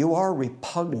saying, you are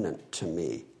repugnant to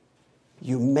me.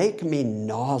 You make me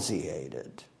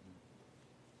nauseated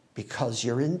because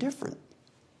you're indifferent.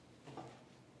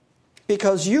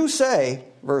 Because you say,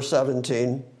 verse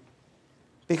 17,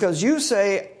 because you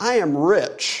say, I am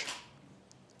rich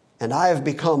and I have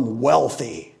become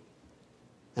wealthy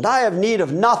and I have need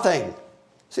of nothing.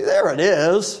 See, there it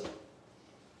is.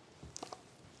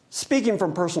 Speaking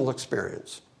from personal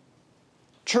experience,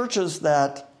 churches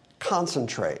that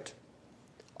concentrate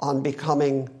on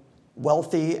becoming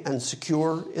wealthy and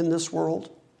secure in this world,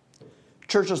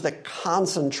 churches that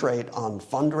concentrate on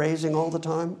fundraising all the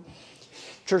time,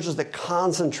 churches that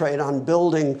concentrate on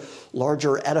building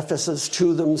larger edifices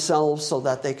to themselves so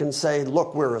that they can say,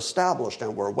 look, we're established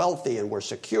and we're wealthy and we're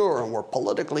secure and we're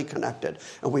politically connected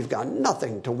and we've got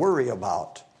nothing to worry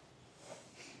about.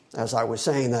 As I was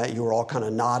saying that, you were all kind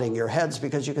of nodding your heads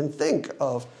because you can think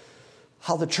of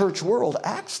how the church world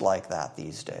acts like that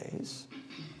these days.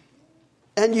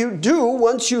 And you do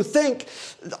once you think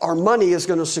our money is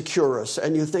going to secure us,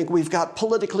 and you think we've got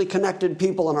politically connected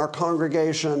people in our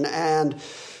congregation, and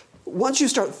once you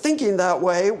start thinking that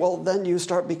way, well, then you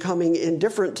start becoming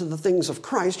indifferent to the things of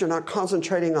Christ. You're not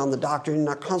concentrating on the doctrine, you're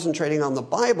not concentrating on the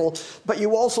Bible, but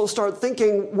you also start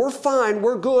thinking, we're fine,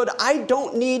 we're good, I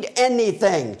don't need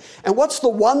anything. And what's the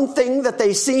one thing that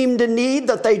they seem to need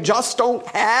that they just don't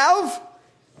have?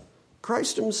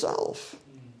 Christ himself.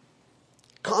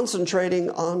 Concentrating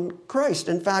on Christ.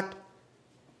 In fact,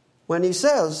 when he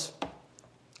says,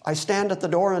 I stand at the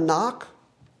door and knock,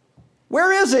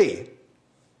 where is he?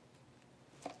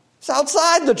 It's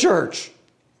outside the church.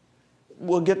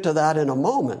 We'll get to that in a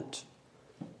moment.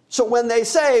 So when they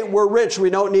say we're rich, we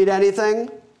don't need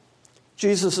anything,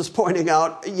 Jesus is pointing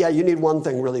out, yeah, you need one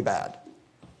thing really bad.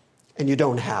 And you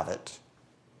don't have it.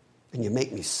 And you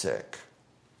make me sick.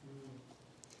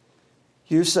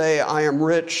 You say, I am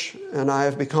rich and I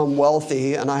have become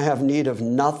wealthy and I have need of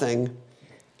nothing.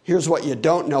 Here's what you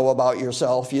don't know about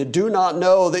yourself. You do not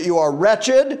know that you are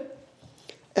wretched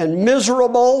and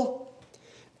miserable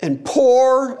and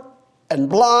poor and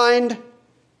blind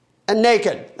and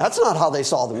naked. That's not how they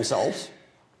saw themselves.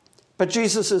 But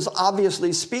Jesus is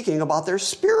obviously speaking about their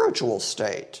spiritual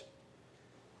state.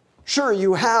 Sure,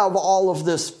 you have all of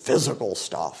this physical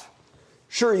stuff.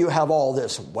 Sure, you have all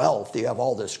this wealth, you have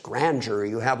all this grandeur,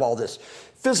 you have all this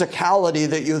physicality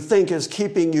that you think is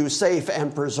keeping you safe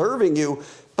and preserving you.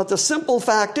 But the simple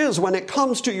fact is, when it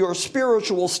comes to your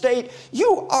spiritual state,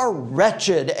 you are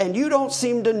wretched, and you don't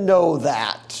seem to know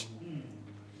that.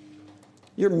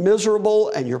 You're miserable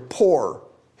and you're poor.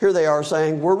 Here they are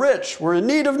saying, we're rich, we're in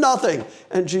need of nothing.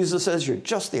 And Jesus says, you're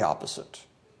just the opposite.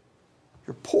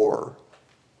 You're poor.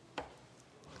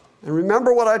 And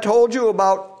remember what I told you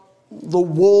about the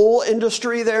wool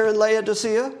industry there in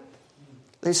Laodicea?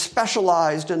 They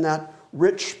specialized in that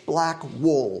rich black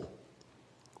wool,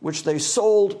 which they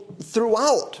sold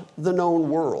throughout the known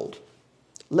world.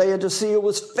 Laodicea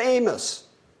was famous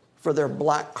for their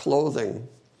black clothing.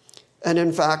 And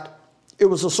in fact, it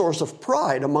was a source of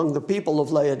pride among the people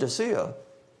of Laodicea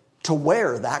to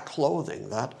wear that clothing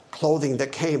that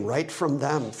came right from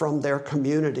them, from their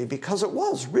community, because it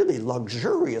was really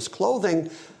luxurious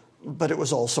clothing, but it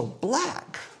was also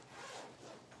black.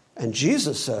 And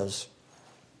Jesus says,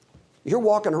 you're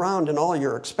walking around in all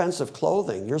your expensive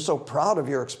clothing. You're so proud of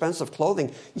your expensive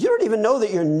clothing. You don't even know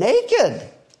that you're naked.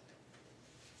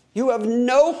 You have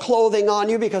no clothing on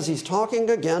you, because he's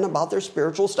talking again about their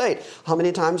spiritual state. How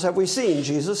many times have we seen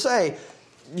Jesus say,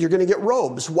 you're going to get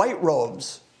robes, white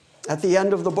robes. At the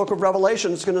end of the book of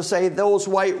Revelation, it's going to say those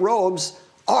white robes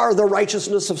are the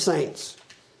righteousness of saints.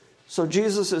 So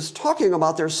Jesus is talking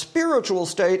about their spiritual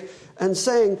state and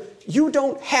saying, you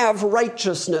don't have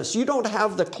righteousness. You don't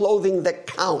have the clothing that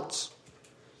counts.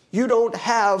 You don't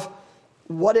have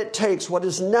what it takes, what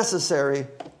is necessary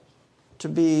to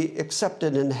be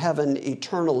accepted in heaven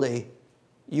eternally.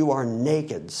 You are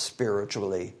naked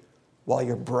spiritually while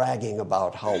you're bragging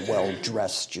about how well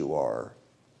dressed you are.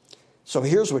 So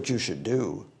here's what you should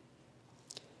do.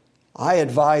 I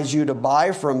advise you to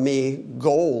buy from me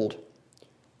gold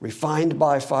refined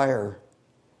by fire,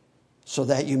 so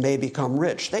that you may become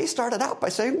rich. They started out by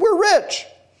saying, we're rich.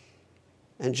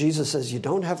 And Jesus says, you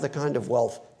don't have the kind of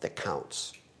wealth that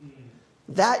counts.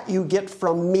 That you get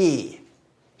from me.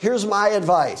 Here's my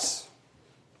advice.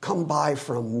 Come buy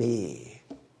from me.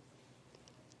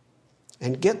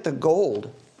 And get the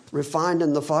gold refined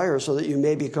in the fire so that you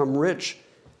may become rich.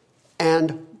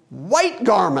 And white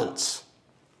garments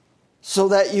so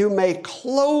that you may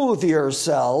clothe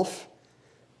yourself,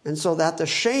 and so that the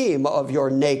shame of your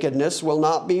nakedness will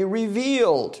not be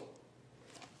revealed.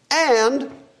 And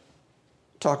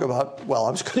talk about, well,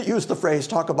 I was going to use the phrase,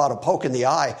 talk about a poke in the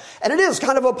eye. And it is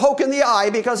kind of a poke in the eye,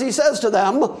 because he says to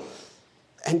them,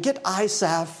 and get eye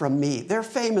salve from me. They're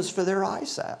famous for their eye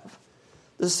salve.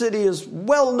 The city is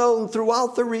well known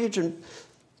throughout the region.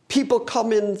 People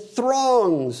come in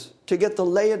throngs to get the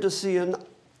Laodicean,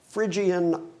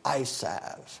 Phrygian eye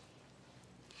salve.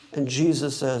 And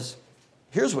Jesus says,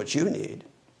 here's what you need.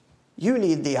 You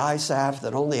need the eye salve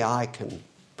that only I can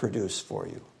produce for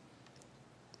you.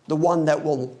 The one that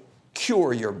will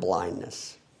cure your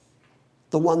blindness.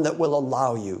 The one that will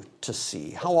allow you to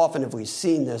see. How often have we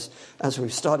seen this as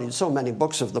we've studied so many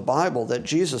books of the Bible, that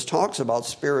Jesus talks about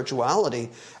spirituality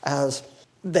as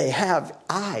they have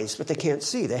eyes, but they can't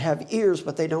see. They have ears,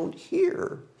 but they don't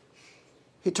hear.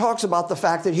 He talks about the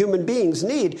fact that human beings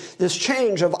need this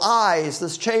change of eyes,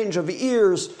 this change of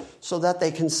ears, so that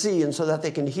they can see and so that they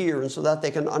can hear and so that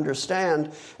they can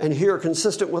understand. And here,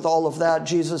 consistent with all of that,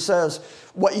 Jesus says,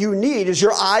 what you need is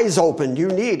your eyes opened. You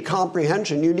need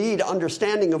comprehension. You need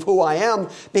understanding of who I am,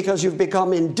 because you've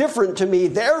become indifferent to me.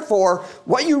 Therefore,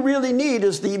 what you really need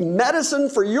is the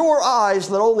medicine for your eyes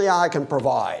that only I can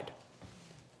provide.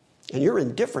 And you're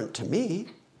indifferent to me,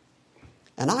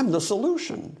 and I'm the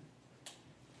solution.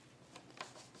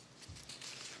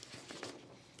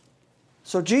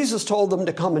 So Jesus told them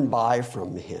to come and buy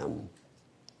from him.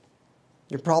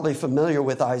 You're probably familiar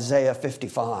with Isaiah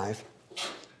 55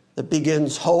 that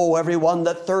begins, Ho, everyone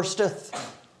that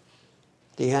thirsteth.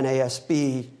 The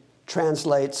NASB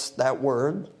translates that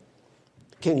word.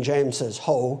 King James says,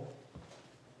 Ho.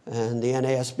 And the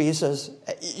NASB says,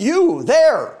 you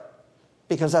there.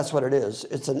 Because that's what it is.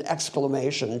 It's an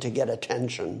exclamation to get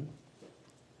attention.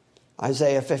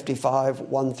 Isaiah 55,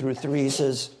 1 through 3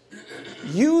 says,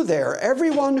 you there,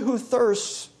 everyone who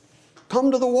thirsts,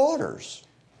 come to the waters.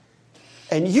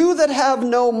 And you that have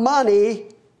no money,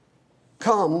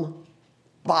 come,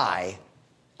 buy,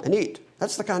 and eat.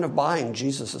 That's the kind of buying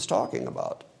Jesus is talking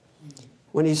about.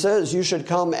 When he says you should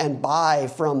come and buy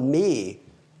from me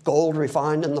gold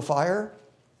refined in the fire,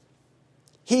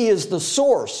 he is the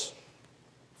source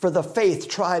for the faith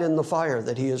tried in the fire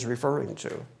that he is referring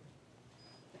to.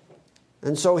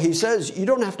 And so he says, you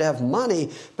don't have to have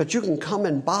money, but you can come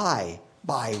and buy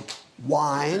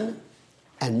wine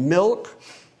and milk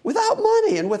without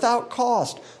money and without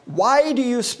cost. Why do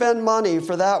you spend money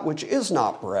for that which is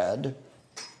not bread?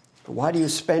 Why do you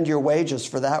spend your wages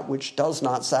for that which does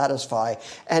not satisfy?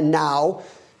 And now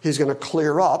he's going to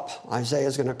clear up, Isaiah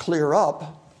is going to clear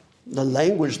up the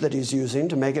language that he's using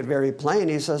to make it very plain.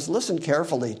 He says, listen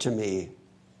carefully to me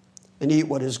and eat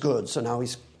what is good. So now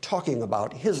he's talking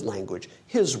about his language,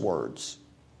 his words.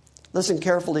 Listen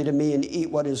carefully to me and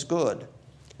eat what is good,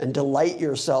 and delight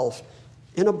yourself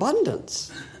in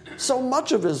abundance. So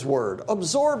much of his word,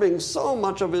 absorbing so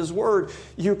much of his word,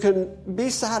 you can be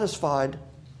satisfied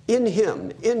in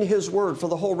him, in his word for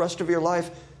the whole rest of your life.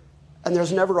 And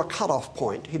there's never a cutoff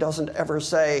point. He doesn't ever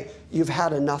say, you've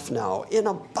had enough now. In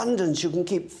abundance, you can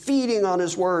keep feeding on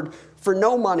his word for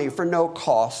no money, for no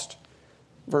cost.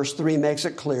 Verse 3 makes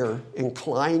it clear,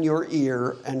 incline your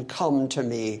ear and come to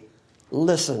me.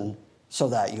 Listen so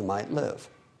that you might live.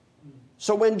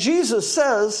 So when Jesus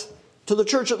says to the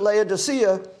church at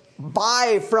Laodicea,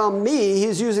 buy from me,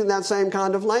 he's using that same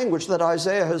kind of language that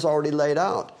Isaiah has already laid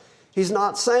out. He's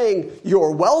not saying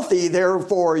you're wealthy,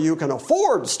 therefore you can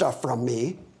afford stuff from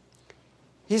me.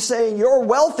 He's saying you're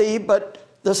wealthy, but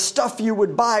the stuff you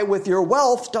would buy with your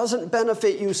wealth doesn't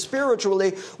benefit you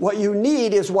spiritually. What you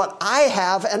need is what I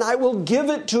have, and I will give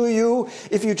it to you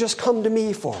if you just come to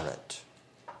me for it.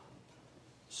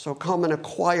 So come and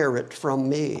acquire it from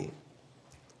me.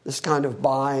 This kind of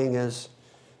buying is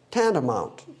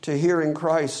tantamount to hearing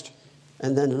Christ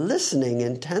and then listening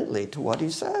intently to what he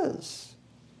says.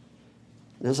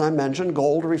 And as I mentioned,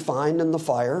 gold refined in the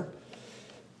fire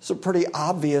is a pretty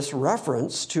obvious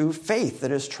reference to faith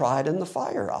that is tried in the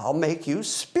fire. I'll make you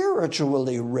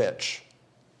spiritually rich.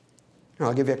 And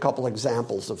I'll give you a couple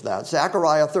examples of that.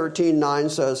 Zechariah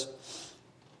 13:9 says,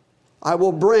 I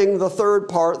will bring the third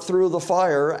part through the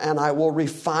fire, and I will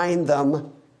refine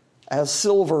them as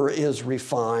silver is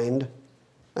refined,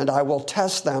 and I will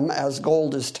test them as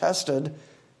gold is tested,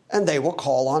 and they will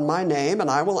call on my name, and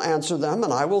I will answer them,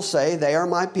 and I will say, they are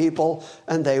my people,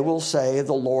 and they will say,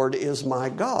 the Lord is my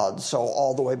God. So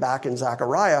all the way back in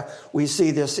Zechariah, we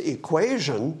see this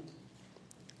equation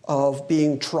of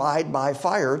being tried by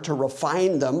fire to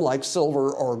refine them like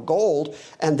silver or gold,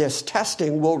 and this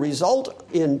testing will result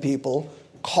in people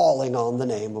calling on the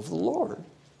name of the Lord.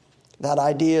 That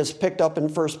idea is picked up in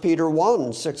 1 Peter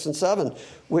 1, 6 and 7,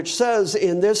 which says,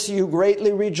 in this you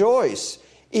greatly rejoice,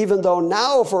 even though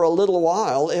now for a little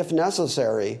while, if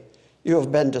necessary, you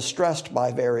have been distressed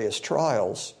by various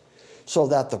trials, so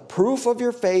that the proof of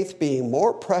your faith being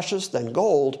more precious than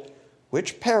gold,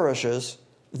 which perishes,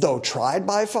 though tried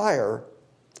by fire,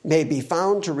 may be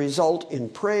found to result in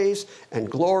praise and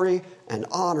glory and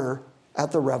honor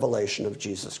at the revelation of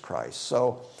Jesus Christ.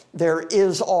 So there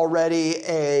is already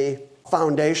a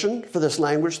foundation for this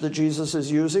language that Jesus is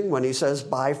using when he says,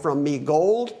 buy from me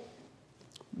gold.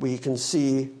 We can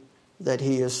see that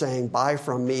he is saying, buy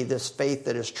from me this faith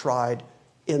that is tried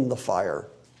in the fire.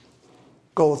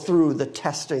 Go through the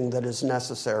testing that is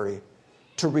necessary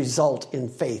to result in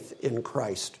faith in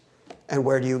Christ. And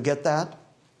where do you get that?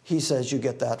 He says you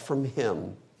get that from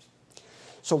him.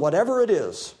 So whatever it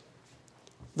is,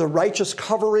 the righteous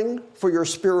covering for your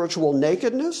spiritual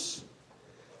nakedness,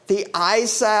 the eye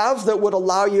salve that would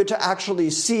allow you to actually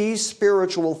see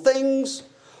spiritual things,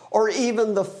 or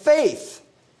even the faith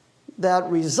that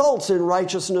results in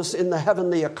righteousness in the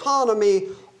heavenly economy,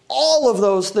 all of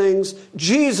those things,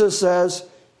 Jesus says,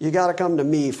 you got to come to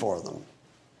me for them.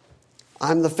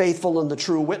 I'm the faithful and the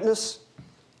true witness.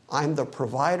 I'm the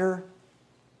provider,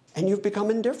 and you've become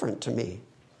indifferent to me.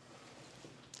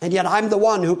 And yet I'm the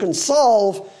one who can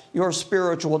solve your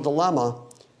spiritual dilemma,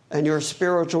 and your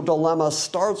spiritual dilemma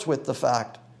starts with the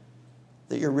fact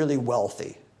that you're really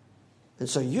wealthy, and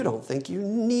so you don't think you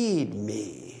need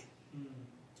me.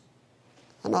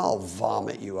 And I'll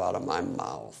vomit you out of my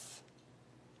mouth.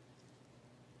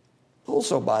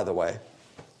 Also, by the way,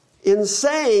 in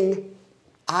saying,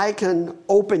 I can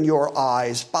open your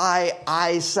eyes, buy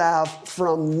eye salve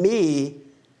from me,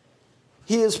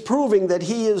 he is proving that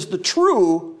he is the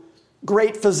true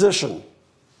great physician.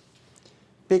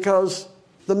 Because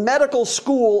the medical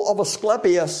school of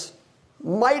Asclepius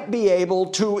might be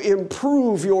able to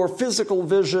improve your physical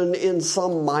vision in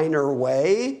some minor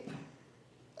way,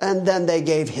 and then they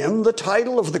gave him the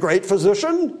title of the great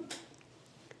physician.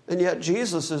 And yet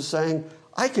Jesus is saying,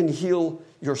 I can heal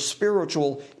your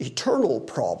spiritual, eternal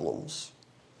problems.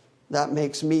 That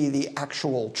makes me the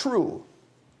actual, true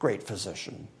great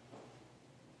physician.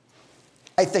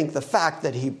 I think the fact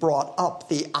that he brought up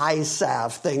the eye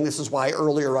salve thing, this is why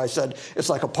earlier I said it's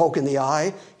like a poke in the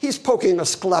eye. He's poking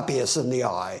Asclepius in the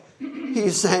eye.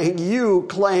 He's saying, you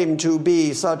claim to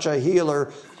be such a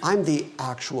healer. I'm the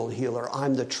actual healer.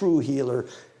 I'm the true healer.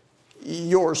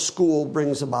 Your school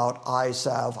brings about eye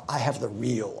salve. I have the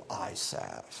real eye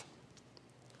salve.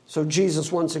 So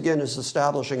Jesus once again is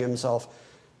establishing himself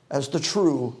as the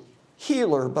true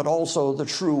healer, but also the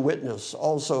true witness,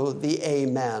 also the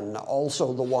amen,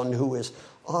 also the one who is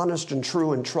honest and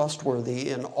true and trustworthy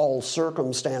in all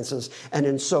circumstances. And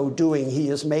in so doing, he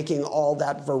is making all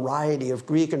that variety of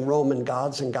Greek and Roman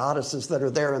gods and goddesses that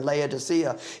are there in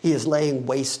Laodicea, he is laying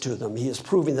waste to them. He is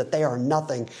proving that they are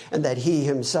nothing and that he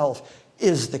himself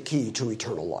is the key to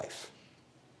eternal life.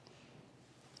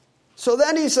 So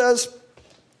then he says,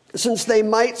 since they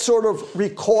might sort of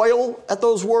recoil at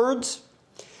those words,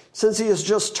 since he has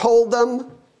just told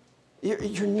them,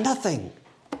 you're nothing,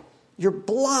 you're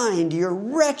blind, you're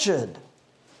wretched,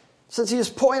 since he has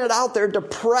pointed out their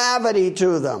depravity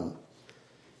to them,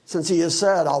 since he has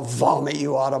said, I'll vomit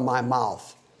you out of my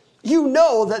mouth, you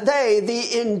know that they,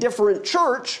 the indifferent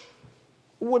church,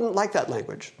 wouldn't like that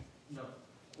language. No.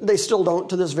 They still don't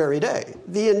to this very day.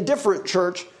 The indifferent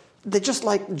church, they just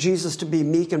like Jesus to be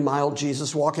meek and mild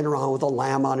Jesus walking around with a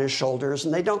lamb on his shoulders.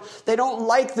 And they don't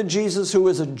like the Jesus who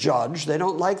is a judge. They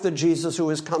don't like the Jesus who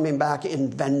is coming back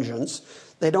in vengeance.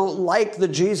 They don't like the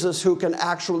Jesus who can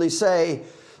actually say,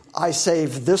 I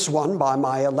save this one by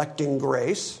my electing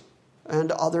grace,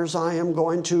 and others I am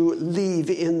going to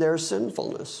leave in their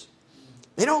sinfulness.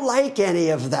 They don't like any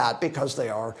of that because they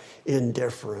are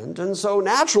indifferent. And so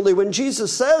naturally, when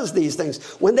Jesus says these things,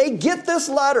 when they get this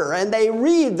letter and they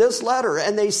read this letter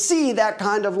and they see that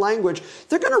kind of language,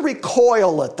 they're going to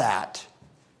recoil at that.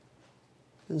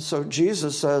 And so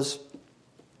Jesus says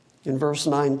in verse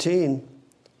 19,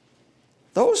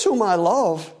 those whom I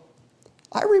love,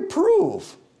 I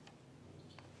reprove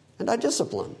and I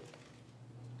discipline.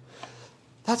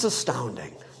 That's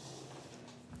astounding.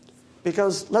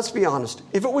 Because, let's be honest,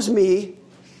 if it was me,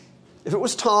 if it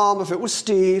was Tom, if it was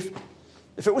Steve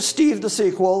the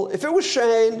sequel, if it was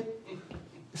Shane,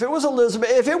 if it was Elizabeth,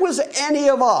 if it was any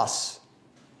of us,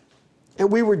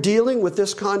 and we were dealing with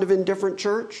this kind of indifferent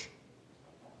church,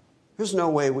 there's no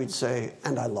way we'd say,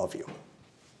 and I love you.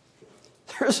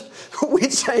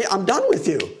 We'd say, I'm done with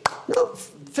you. No,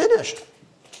 finished.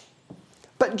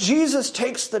 But Jesus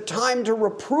takes the time to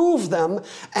reprove them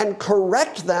and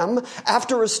correct them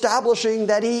after establishing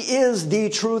that he is the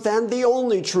truth and the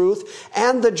only truth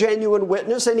and the genuine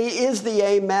witness, and he is the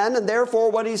amen, and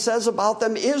therefore what he says about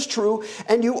them is true,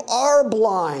 and you are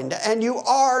blind, and you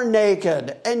are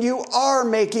naked, and you are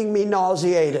making me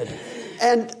nauseated.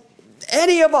 And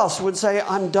any of us would say,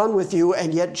 I'm done with you,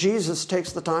 and yet Jesus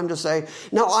takes the time to say,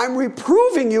 now I'm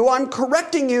reproving you, I'm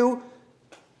correcting you,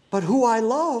 but who I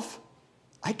love,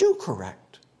 I do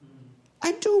correct.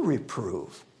 I do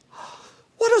reprove.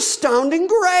 What astounding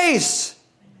grace!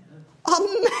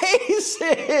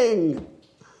 Amazing!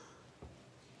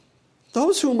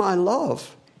 Those whom I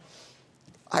love,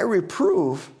 I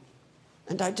reprove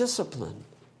and I discipline.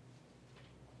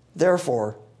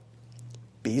 Therefore,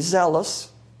 be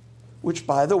zealous, which,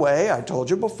 by the way, I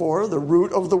told you before, the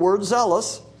root of the word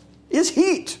zealous is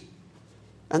heat.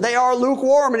 And they are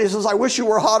lukewarm. And he says, I wish you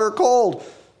were hot or cold.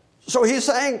 So he's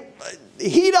saying,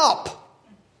 heat up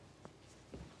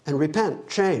and repent,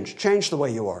 change the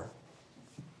way you are.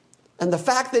 And the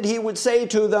fact that he would say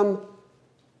to them,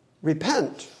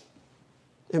 repent,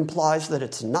 implies that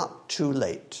it's not too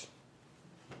late.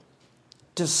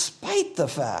 Despite the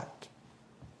fact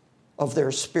of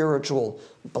their spiritual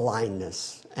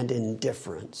blindness and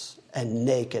indifference and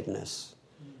nakedness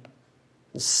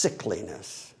and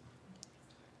sickliness.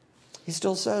 He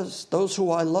still says, those who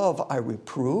I love, I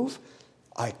reprove,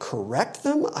 I correct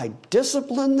them, I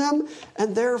discipline them,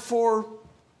 and therefore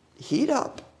heat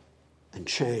up and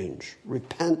change.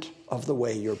 Repent of the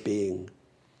way you're being.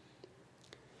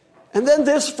 And then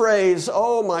this phrase,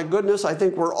 oh my goodness, I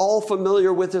think we're all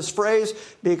familiar with this phrase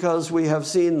because we have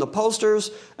seen the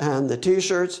posters and the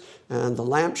t-shirts and the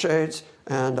lampshades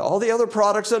and all the other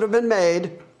products that have been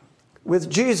made with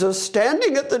Jesus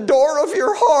standing at the door of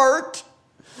your heart.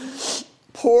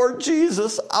 Poor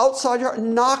Jesus outside your heart,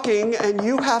 knocking, and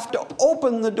you have to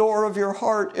open the door of your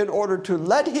heart in order to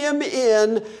let him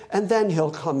in, and then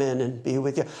he'll come in and be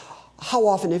with you. How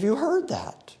often have you heard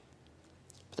that?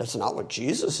 That's not what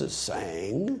Jesus is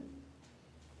saying.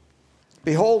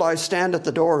 Behold, I stand at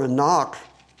the door and knock.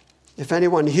 If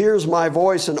anyone hears my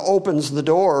voice and opens the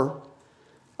door,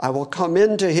 I will come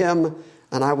into him,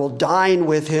 and I will dine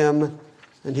with him,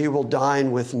 and he will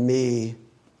dine with me.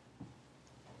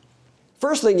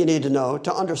 First thing you need to know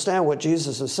to understand what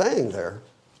Jesus is saying there,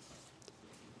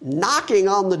 knocking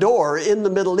on the door in the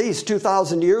Middle East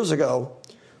 2,000 years ago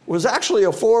was actually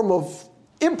a form of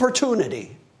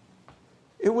importunity.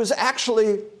 It was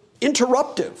actually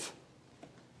interruptive.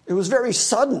 It was very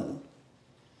sudden.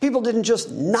 People didn't just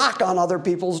knock on other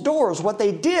people's doors. What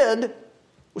they did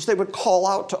was they would call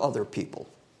out to other people.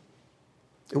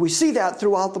 And we see that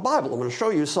throughout the Bible. I'm going to show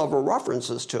you several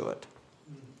references to it.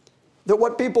 That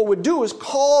what people would do is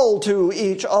call to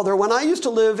each other. When I used to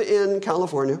live in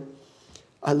California,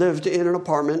 I lived in an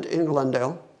apartment in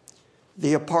Glendale.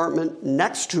 The apartment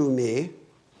next to me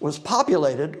was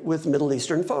populated with Middle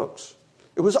Eastern folks.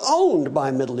 It was owned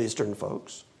by Middle Eastern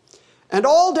folks. And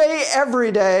all day,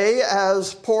 every day,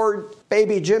 as poor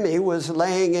baby Jimmy was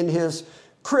laying in his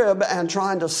crib and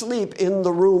trying to sleep in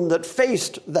the room that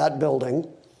faced that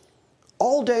building,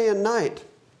 all day and night,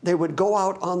 they would go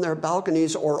out on their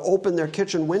balconies or open their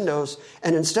kitchen windows,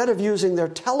 and instead of using their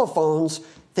telephones,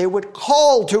 they would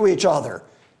call to each other.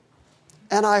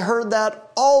 And I heard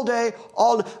that all day,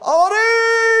 all day,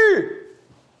 Audie!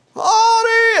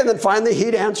 Audie! And then finally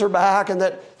he'd answer back, and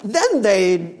then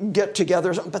they'd get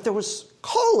together. But there was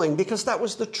calling, because that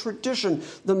was the tradition,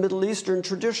 the Middle Eastern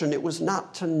tradition. It was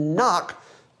not to knock,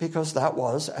 because that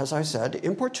was, as I said,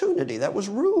 importunity. That was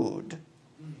rude.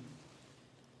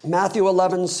 Matthew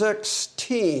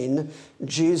 11:16,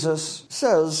 Jesus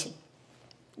says,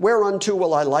 "Whereunto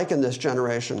will I liken this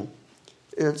generation?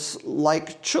 It's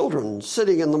like children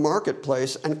sitting in the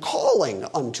marketplace and calling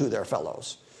unto their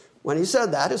fellows." When he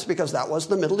said that, it's because that was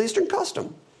the Middle Eastern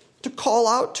custom, to call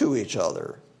out to each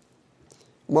other.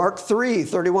 Mark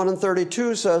 3:31 and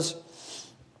 32 says,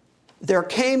 "There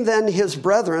came then his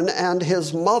brethren and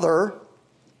his mother,"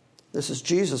 this is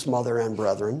Jesus' mother and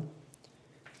brethren,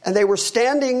 "and they were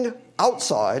standing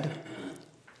outside,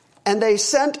 and they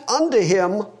sent unto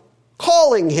him,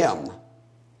 calling him.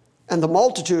 And the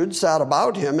multitude sat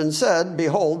about him and said,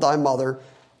 Behold, thy mother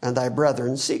and thy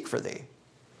brethren seek for thee."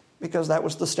 Because that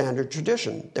was the standard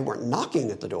tradition. They weren't knocking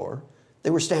at the door.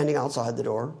 They were standing outside the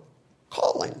door,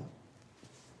 calling.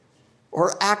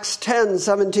 Or Acts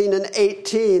 10:17 and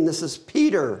 18, this is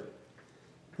Peter.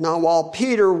 "Now while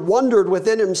Peter wondered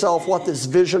within himself what this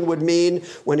vision would mean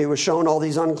when he was shown all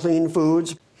these unclean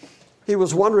foods," he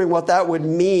was wondering what that would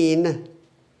mean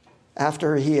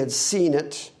after he had seen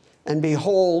it. "And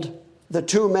behold, the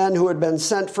two men who had been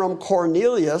sent from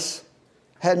Cornelius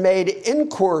had made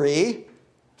inquiry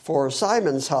for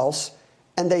Simon's house,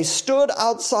 and they stood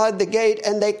outside the gate,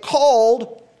 and they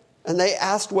called, and they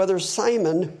asked whether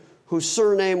Simon, whose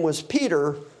surname was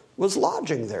Peter, was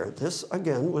lodging there." This,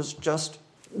 again, was just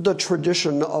the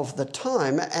tradition of the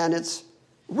time, and it's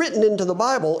written into the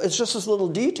Bible. It's just this little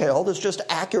detail that's just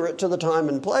accurate to the time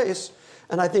and place,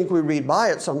 and I think we read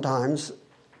by it sometimes,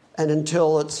 and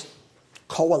until it's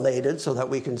collated so that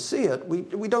we can see it,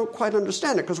 we don't quite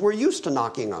understand it, because we're used to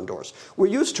knocking on doors. We're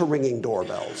used to ringing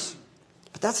doorbells.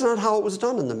 But that's not how it was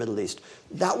done in the Middle East.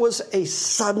 That was a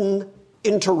sudden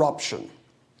interruption.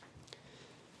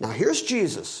 Now here's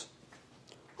Jesus,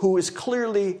 who is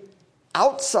clearly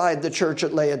outside the church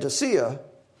at Laodicea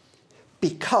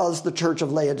because the church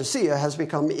of Laodicea has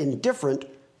become indifferent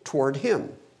toward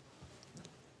him.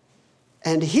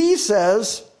 And he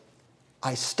says,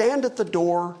 "I stand at the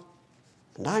door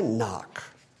and I knock."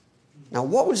 Now,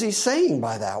 what was he saying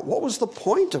by that? What was the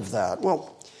point of that?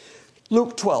 Well,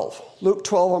 Luke 12,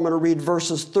 I'm going to read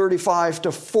verses 35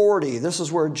 to 40. This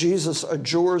is where Jesus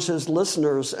adjures his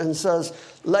listeners and says,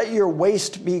 "Let your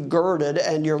waist be girded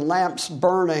and your lamps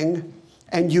burning,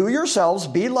 and you yourselves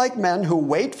be like men who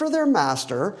wait for their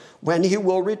master when he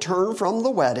will return from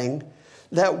the wedding,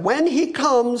 that when he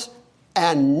comes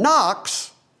and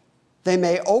knocks, they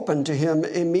may open to him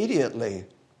immediately.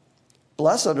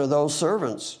 Blessed are those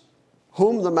servants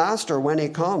whom the master, when he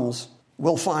comes,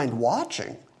 will find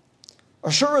watching.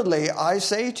 Assuredly, I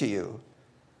say to you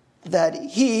that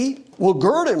he will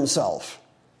gird himself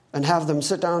and have them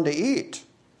sit down to eat,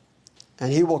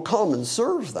 and he will come and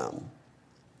serve them.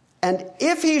 And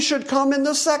if he should come in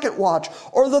the second watch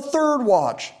or the third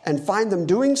watch and find them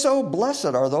doing so, blessed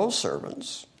are those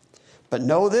servants. But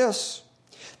know this,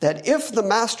 that if the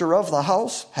master of the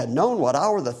house had known what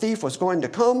hour the thief was going to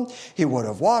come, he would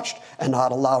have watched and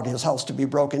not allowed his house to be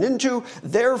broken into.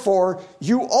 Therefore,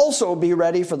 you also be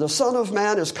ready, for the Son of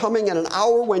Man is coming at an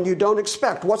hour when you don't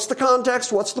expect." What's the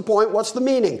context? What's the point? What's the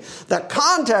meaning? The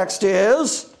context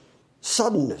is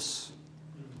suddenness.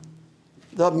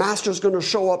 The master's going to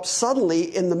show up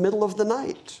suddenly in the middle of the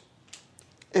night.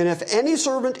 And if any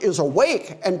servant is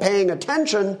awake and paying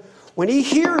attention, when he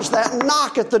hears that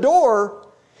knock at the door,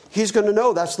 he's going to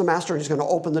know that's the master. He's going to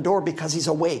open the door because he's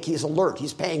awake, he's alert,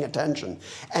 he's paying attention.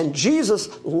 And Jesus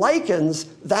likens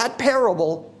that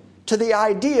parable to the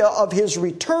idea of his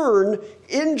return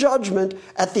in judgment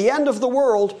at the end of the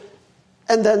world,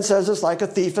 and then says it's like a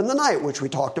thief in the night, which we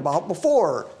talked about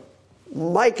before.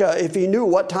 Micah, if he knew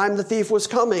what time the thief was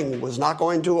coming, was not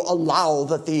going to allow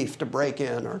the thief to break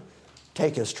in or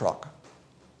take his truck.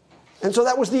 And so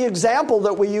that was the example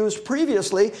that we used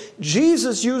previously.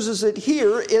 Jesus uses it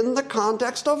here in the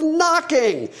context of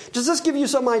knocking. Does this give you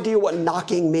some idea what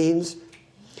knocking means?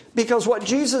 Because what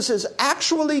Jesus is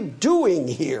actually doing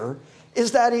here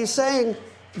is that he's saying,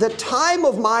 the time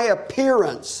of my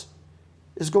appearance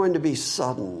is going to be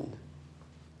sudden.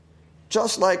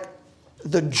 Just like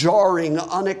the jarring,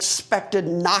 unexpected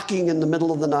knocking in the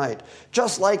middle of the night.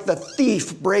 Just like the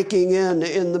thief breaking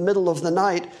in the middle of the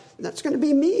night. That's going to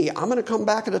be me. I'm going to come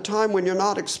back at a time when you're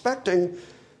not expecting,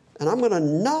 and I'm going to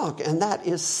knock, and that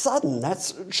is sudden.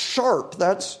 That's sharp.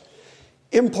 That's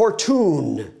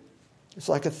importune. It's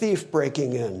like a thief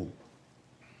breaking in.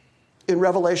 In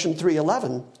Revelation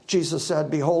 3:11, Jesus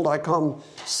said, behold, I come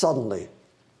suddenly.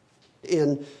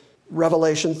 In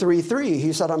Revelation 3:3,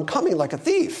 he said, I'm coming like a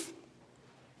thief.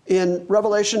 In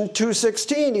Revelation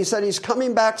 2:16, he said he's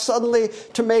coming back suddenly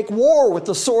to make war with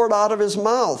the sword out of his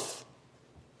mouth.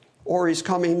 Or he's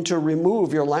coming to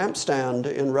remove your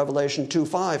lampstand in Revelation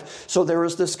 2:5. So there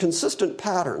is this consistent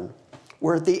pattern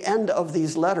where at the end of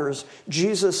these letters,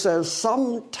 Jesus says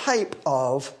some type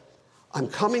of, I'm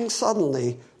coming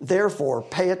suddenly, therefore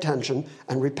pay attention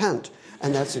and repent.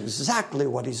 And that's exactly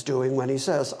what he's doing when he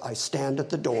says, I stand at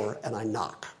the door and I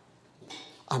knock.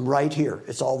 I'm right here.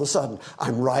 It's all of a sudden.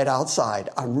 I'm right outside.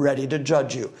 I'm ready to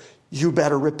judge you. You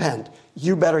better repent.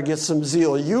 You better get some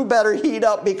zeal. You better heat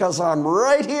up because I'm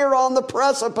right here on the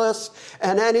precipice.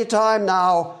 And anytime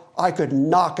now, I could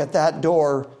knock at that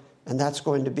door, and that's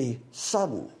going to be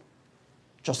sudden.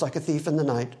 Just like a thief in the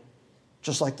night.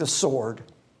 Just like the sword.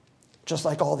 Just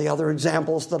like all the other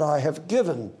examples that I have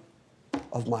given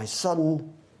of my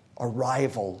sudden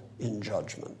arrival in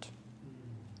judgment.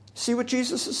 See what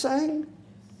Jesus is saying?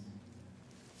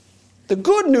 The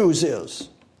good news is,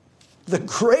 the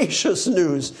gracious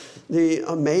news, the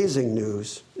amazing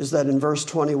news, is that in verse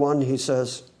 21 he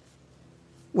says,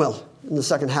 well, in the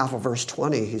second half of verse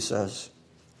 20 he says,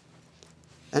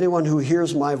 anyone who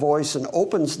hears my voice and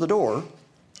opens the door,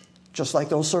 just like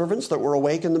those servants that were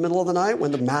awake in the middle of the night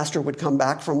when the master would come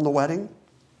back from the wedding,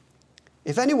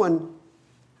 if anyone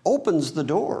opens the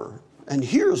door and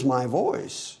hears my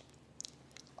voice,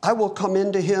 I will come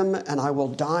into him and I will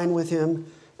dine with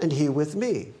him and he with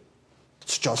me.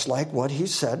 It's just like what he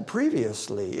said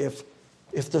previously.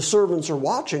 If the servants are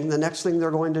watching, the next thing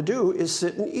they're going to do is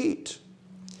sit and eat.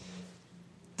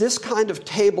 This kind of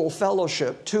table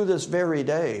fellowship to this very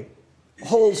day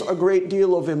holds a great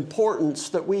deal of importance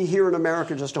that we here in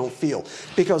America just don't feel.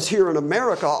 Because here in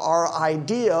America, our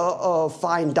idea of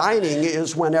fine dining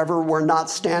is whenever we're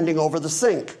not standing over the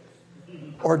sink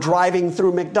or driving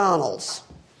through McDonald's.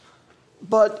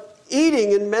 But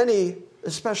eating in many,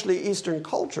 especially Eastern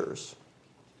cultures,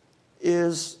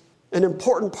 is an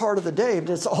important part of the day,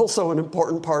 but it's also an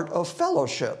important part of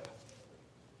fellowship.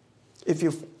 If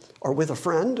you are with a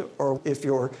friend or if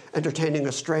you're entertaining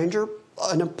a stranger,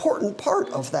 an important part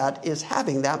of that is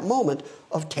having that moment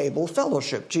of table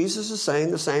fellowship. Jesus is saying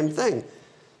the same thing.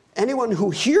 Anyone who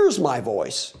hears my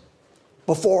voice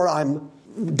before I'm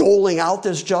doling out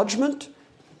this judgment,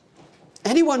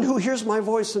 anyone who hears my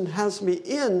voice and has me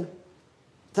in,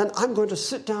 then I'm going to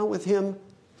sit down with him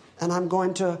and I'm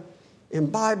going to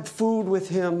imbibe food with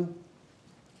him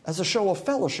as a show of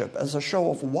fellowship, as a show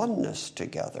of oneness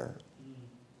together.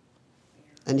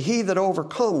 And he that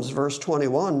overcomes, verse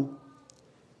 21,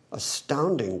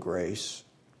 astounding grace,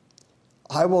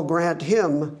 I will grant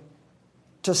him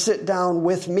to sit down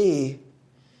with me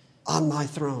on my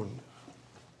throne.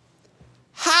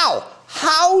 How?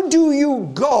 How do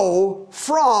you go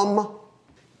from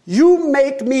you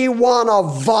make me want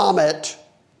to vomit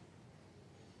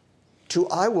to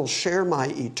I will share my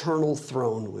eternal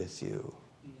throne with you?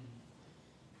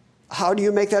 How do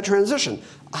you make that transition?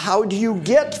 How do you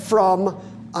get from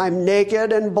I'm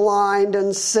naked and blind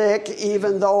and sick,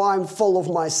 even though I'm full of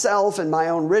myself and my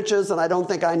own riches and I don't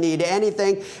think I need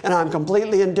anything and I'm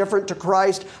completely indifferent to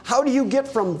Christ? How do you get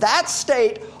from that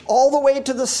state all the way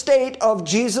to the state of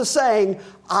Jesus saying,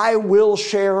 I will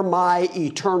share my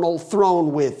eternal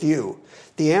throne with you?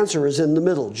 The answer is in the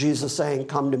middle. Jesus saying,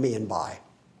 come to me and buy.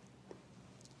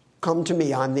 Come to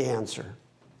me, I'm the answer.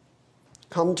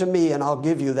 Come to me and I'll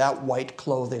give you that white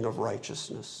clothing of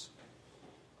righteousness.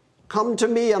 Come to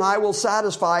me and I will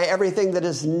satisfy everything that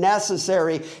is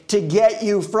necessary to get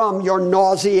you from your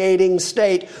nauseating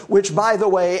state, which, by the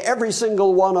way, every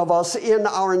single one of us in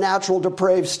our natural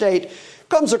depraved state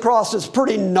comes across as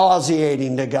pretty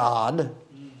nauseating to God.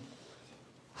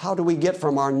 How do we get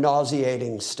from our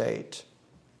nauseating state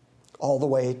all the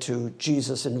way to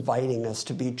Jesus inviting us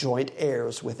to be joint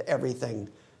heirs with everything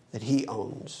that he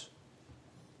owns?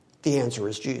 The answer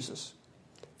is Jesus.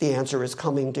 The answer is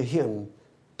coming to him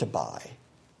to buy.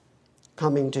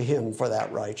 Coming to him for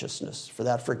that righteousness, for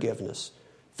that forgiveness,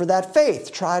 for that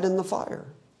faith tried in the fire.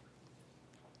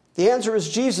 The answer is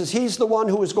Jesus. He's the one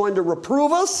who is going to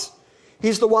reprove us.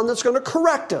 He's the one that's going to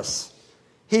correct us.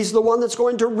 He's the one that's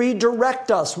going to redirect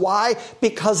us. Why?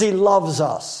 Because he loves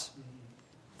us.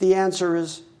 The answer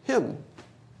is him.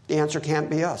 The answer can't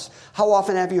be us. How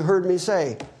often have you heard me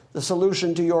say, the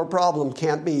solution to your problem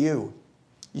can't be you.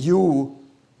 You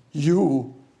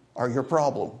are your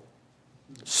problem.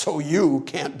 So you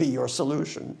can't be your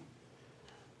solution.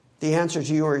 The answer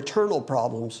to your eternal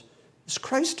problems is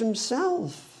Christ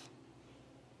himself.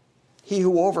 He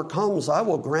who overcomes, I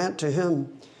will grant to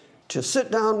him to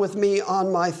sit down with me on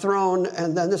my throne,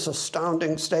 and then this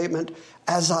astounding statement,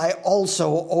 as I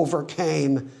also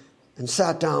overcame and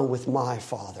sat down with my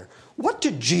Father. What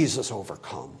did Jesus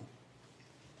overcome?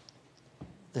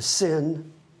 The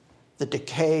sin, the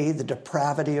decay, the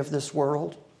depravity of this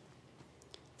world,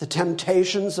 the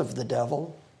temptations of the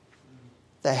devil,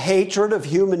 the hatred of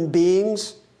human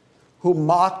beings who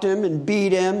mocked him and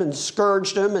beat him and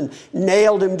scourged him and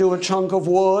nailed him to a chunk of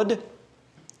wood.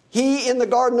 He, in the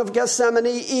Garden of Gethsemane,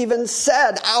 even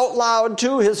said out loud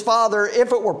to his Father,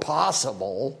 if it were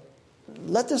possible,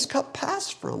 let this cup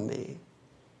pass from me.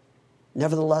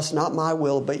 Nevertheless, not my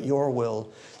will, but your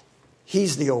will.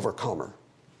 He's the overcomer.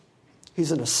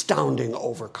 He's an astounding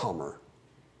overcomer.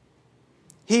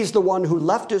 He's the one who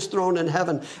left his throne in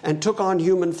heaven and took on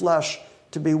human flesh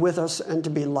to be with us and to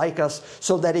be like us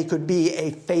so that he could be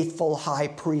a faithful high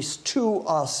priest to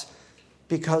us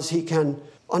because he can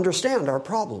understand our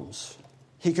problems.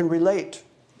 He can relate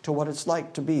to what it's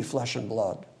like to be flesh and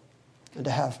blood and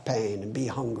to have pain and be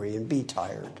hungry and be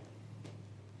tired.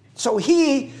 So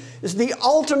he is the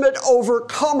ultimate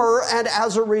overcomer, and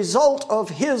as a result of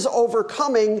his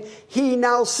overcoming, he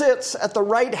now sits at the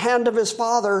right hand of his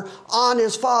Father on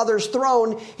his Father's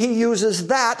throne. He uses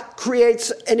that,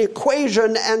 creates an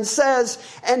equation, and says,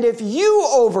 and if you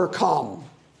overcome,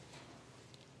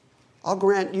 I'll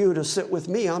grant you to sit with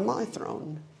me on my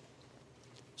throne.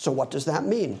 So what does that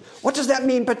mean? What does that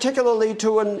mean particularly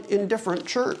to an indifferent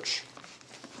church?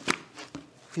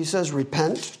 He says,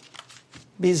 repent,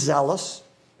 be zealous,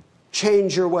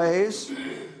 change your ways,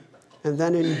 and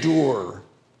then endure.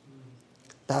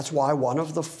 That's why one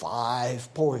of the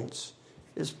 5 points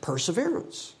is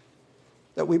perseverance.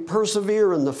 That we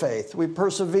persevere in the faith. We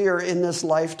persevere in this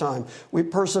lifetime. We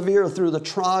persevere through the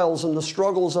trials and the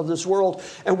struggles of this world.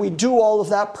 And we do all of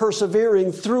that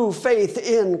persevering through faith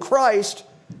in Christ.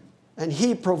 And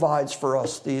he provides for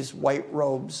us these white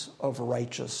robes of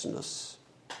righteousness.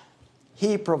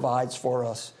 He provides for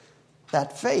us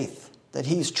that faith that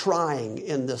he's trying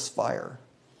in this fire.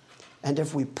 And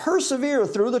if we persevere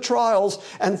through the trials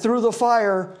and through the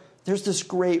fire, there's this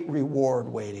great reward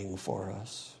waiting for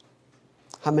us.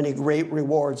 How many great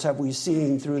rewards have we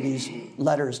seen through these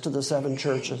letters to the 7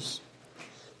 churches?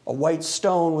 A white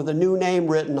stone with a new name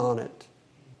written on it.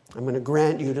 I'm going to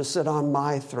grant you to sit on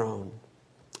my throne.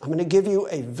 I'm going to give you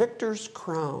a victor's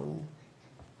crown.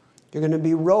 You're going to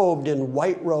be robed in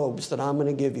white robes that I'm going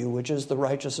to give you, which is the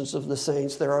righteousness of the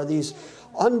saints. There are these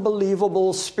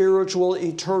unbelievable spiritual,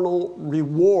 eternal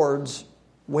rewards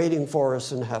waiting for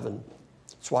us in heaven.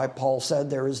 That's why Paul said,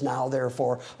 there is now,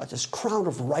 therefore, this crown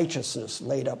of righteousness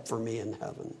laid up for me in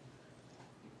heaven.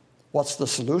 What's the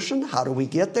solution? How do we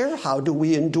get there? How do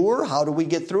we endure? How do we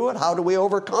get through it? How do we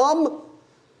overcome?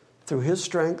 Through his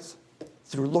strength,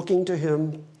 through looking to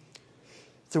him,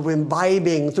 through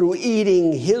imbibing, through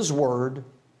eating his word,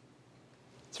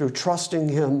 through trusting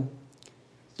him,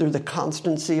 through the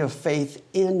constancy of faith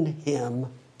in him,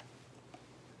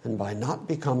 and by not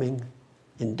becoming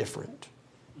indifferent.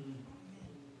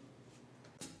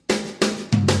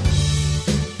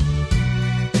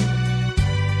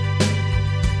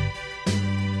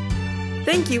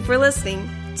 Thank you for listening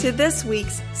to this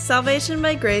week's Salvation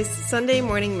by Grace Sunday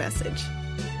morning message.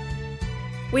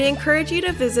 We encourage you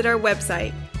to visit our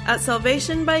website at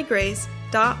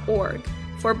salvationbygrace.org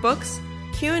for books,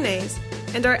 Q&As,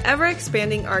 and our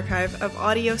ever-expanding archive of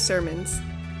audio sermons.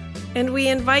 And we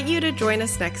invite you to join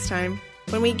us next time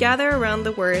when we gather around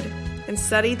the Word and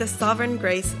study the sovereign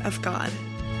grace of God.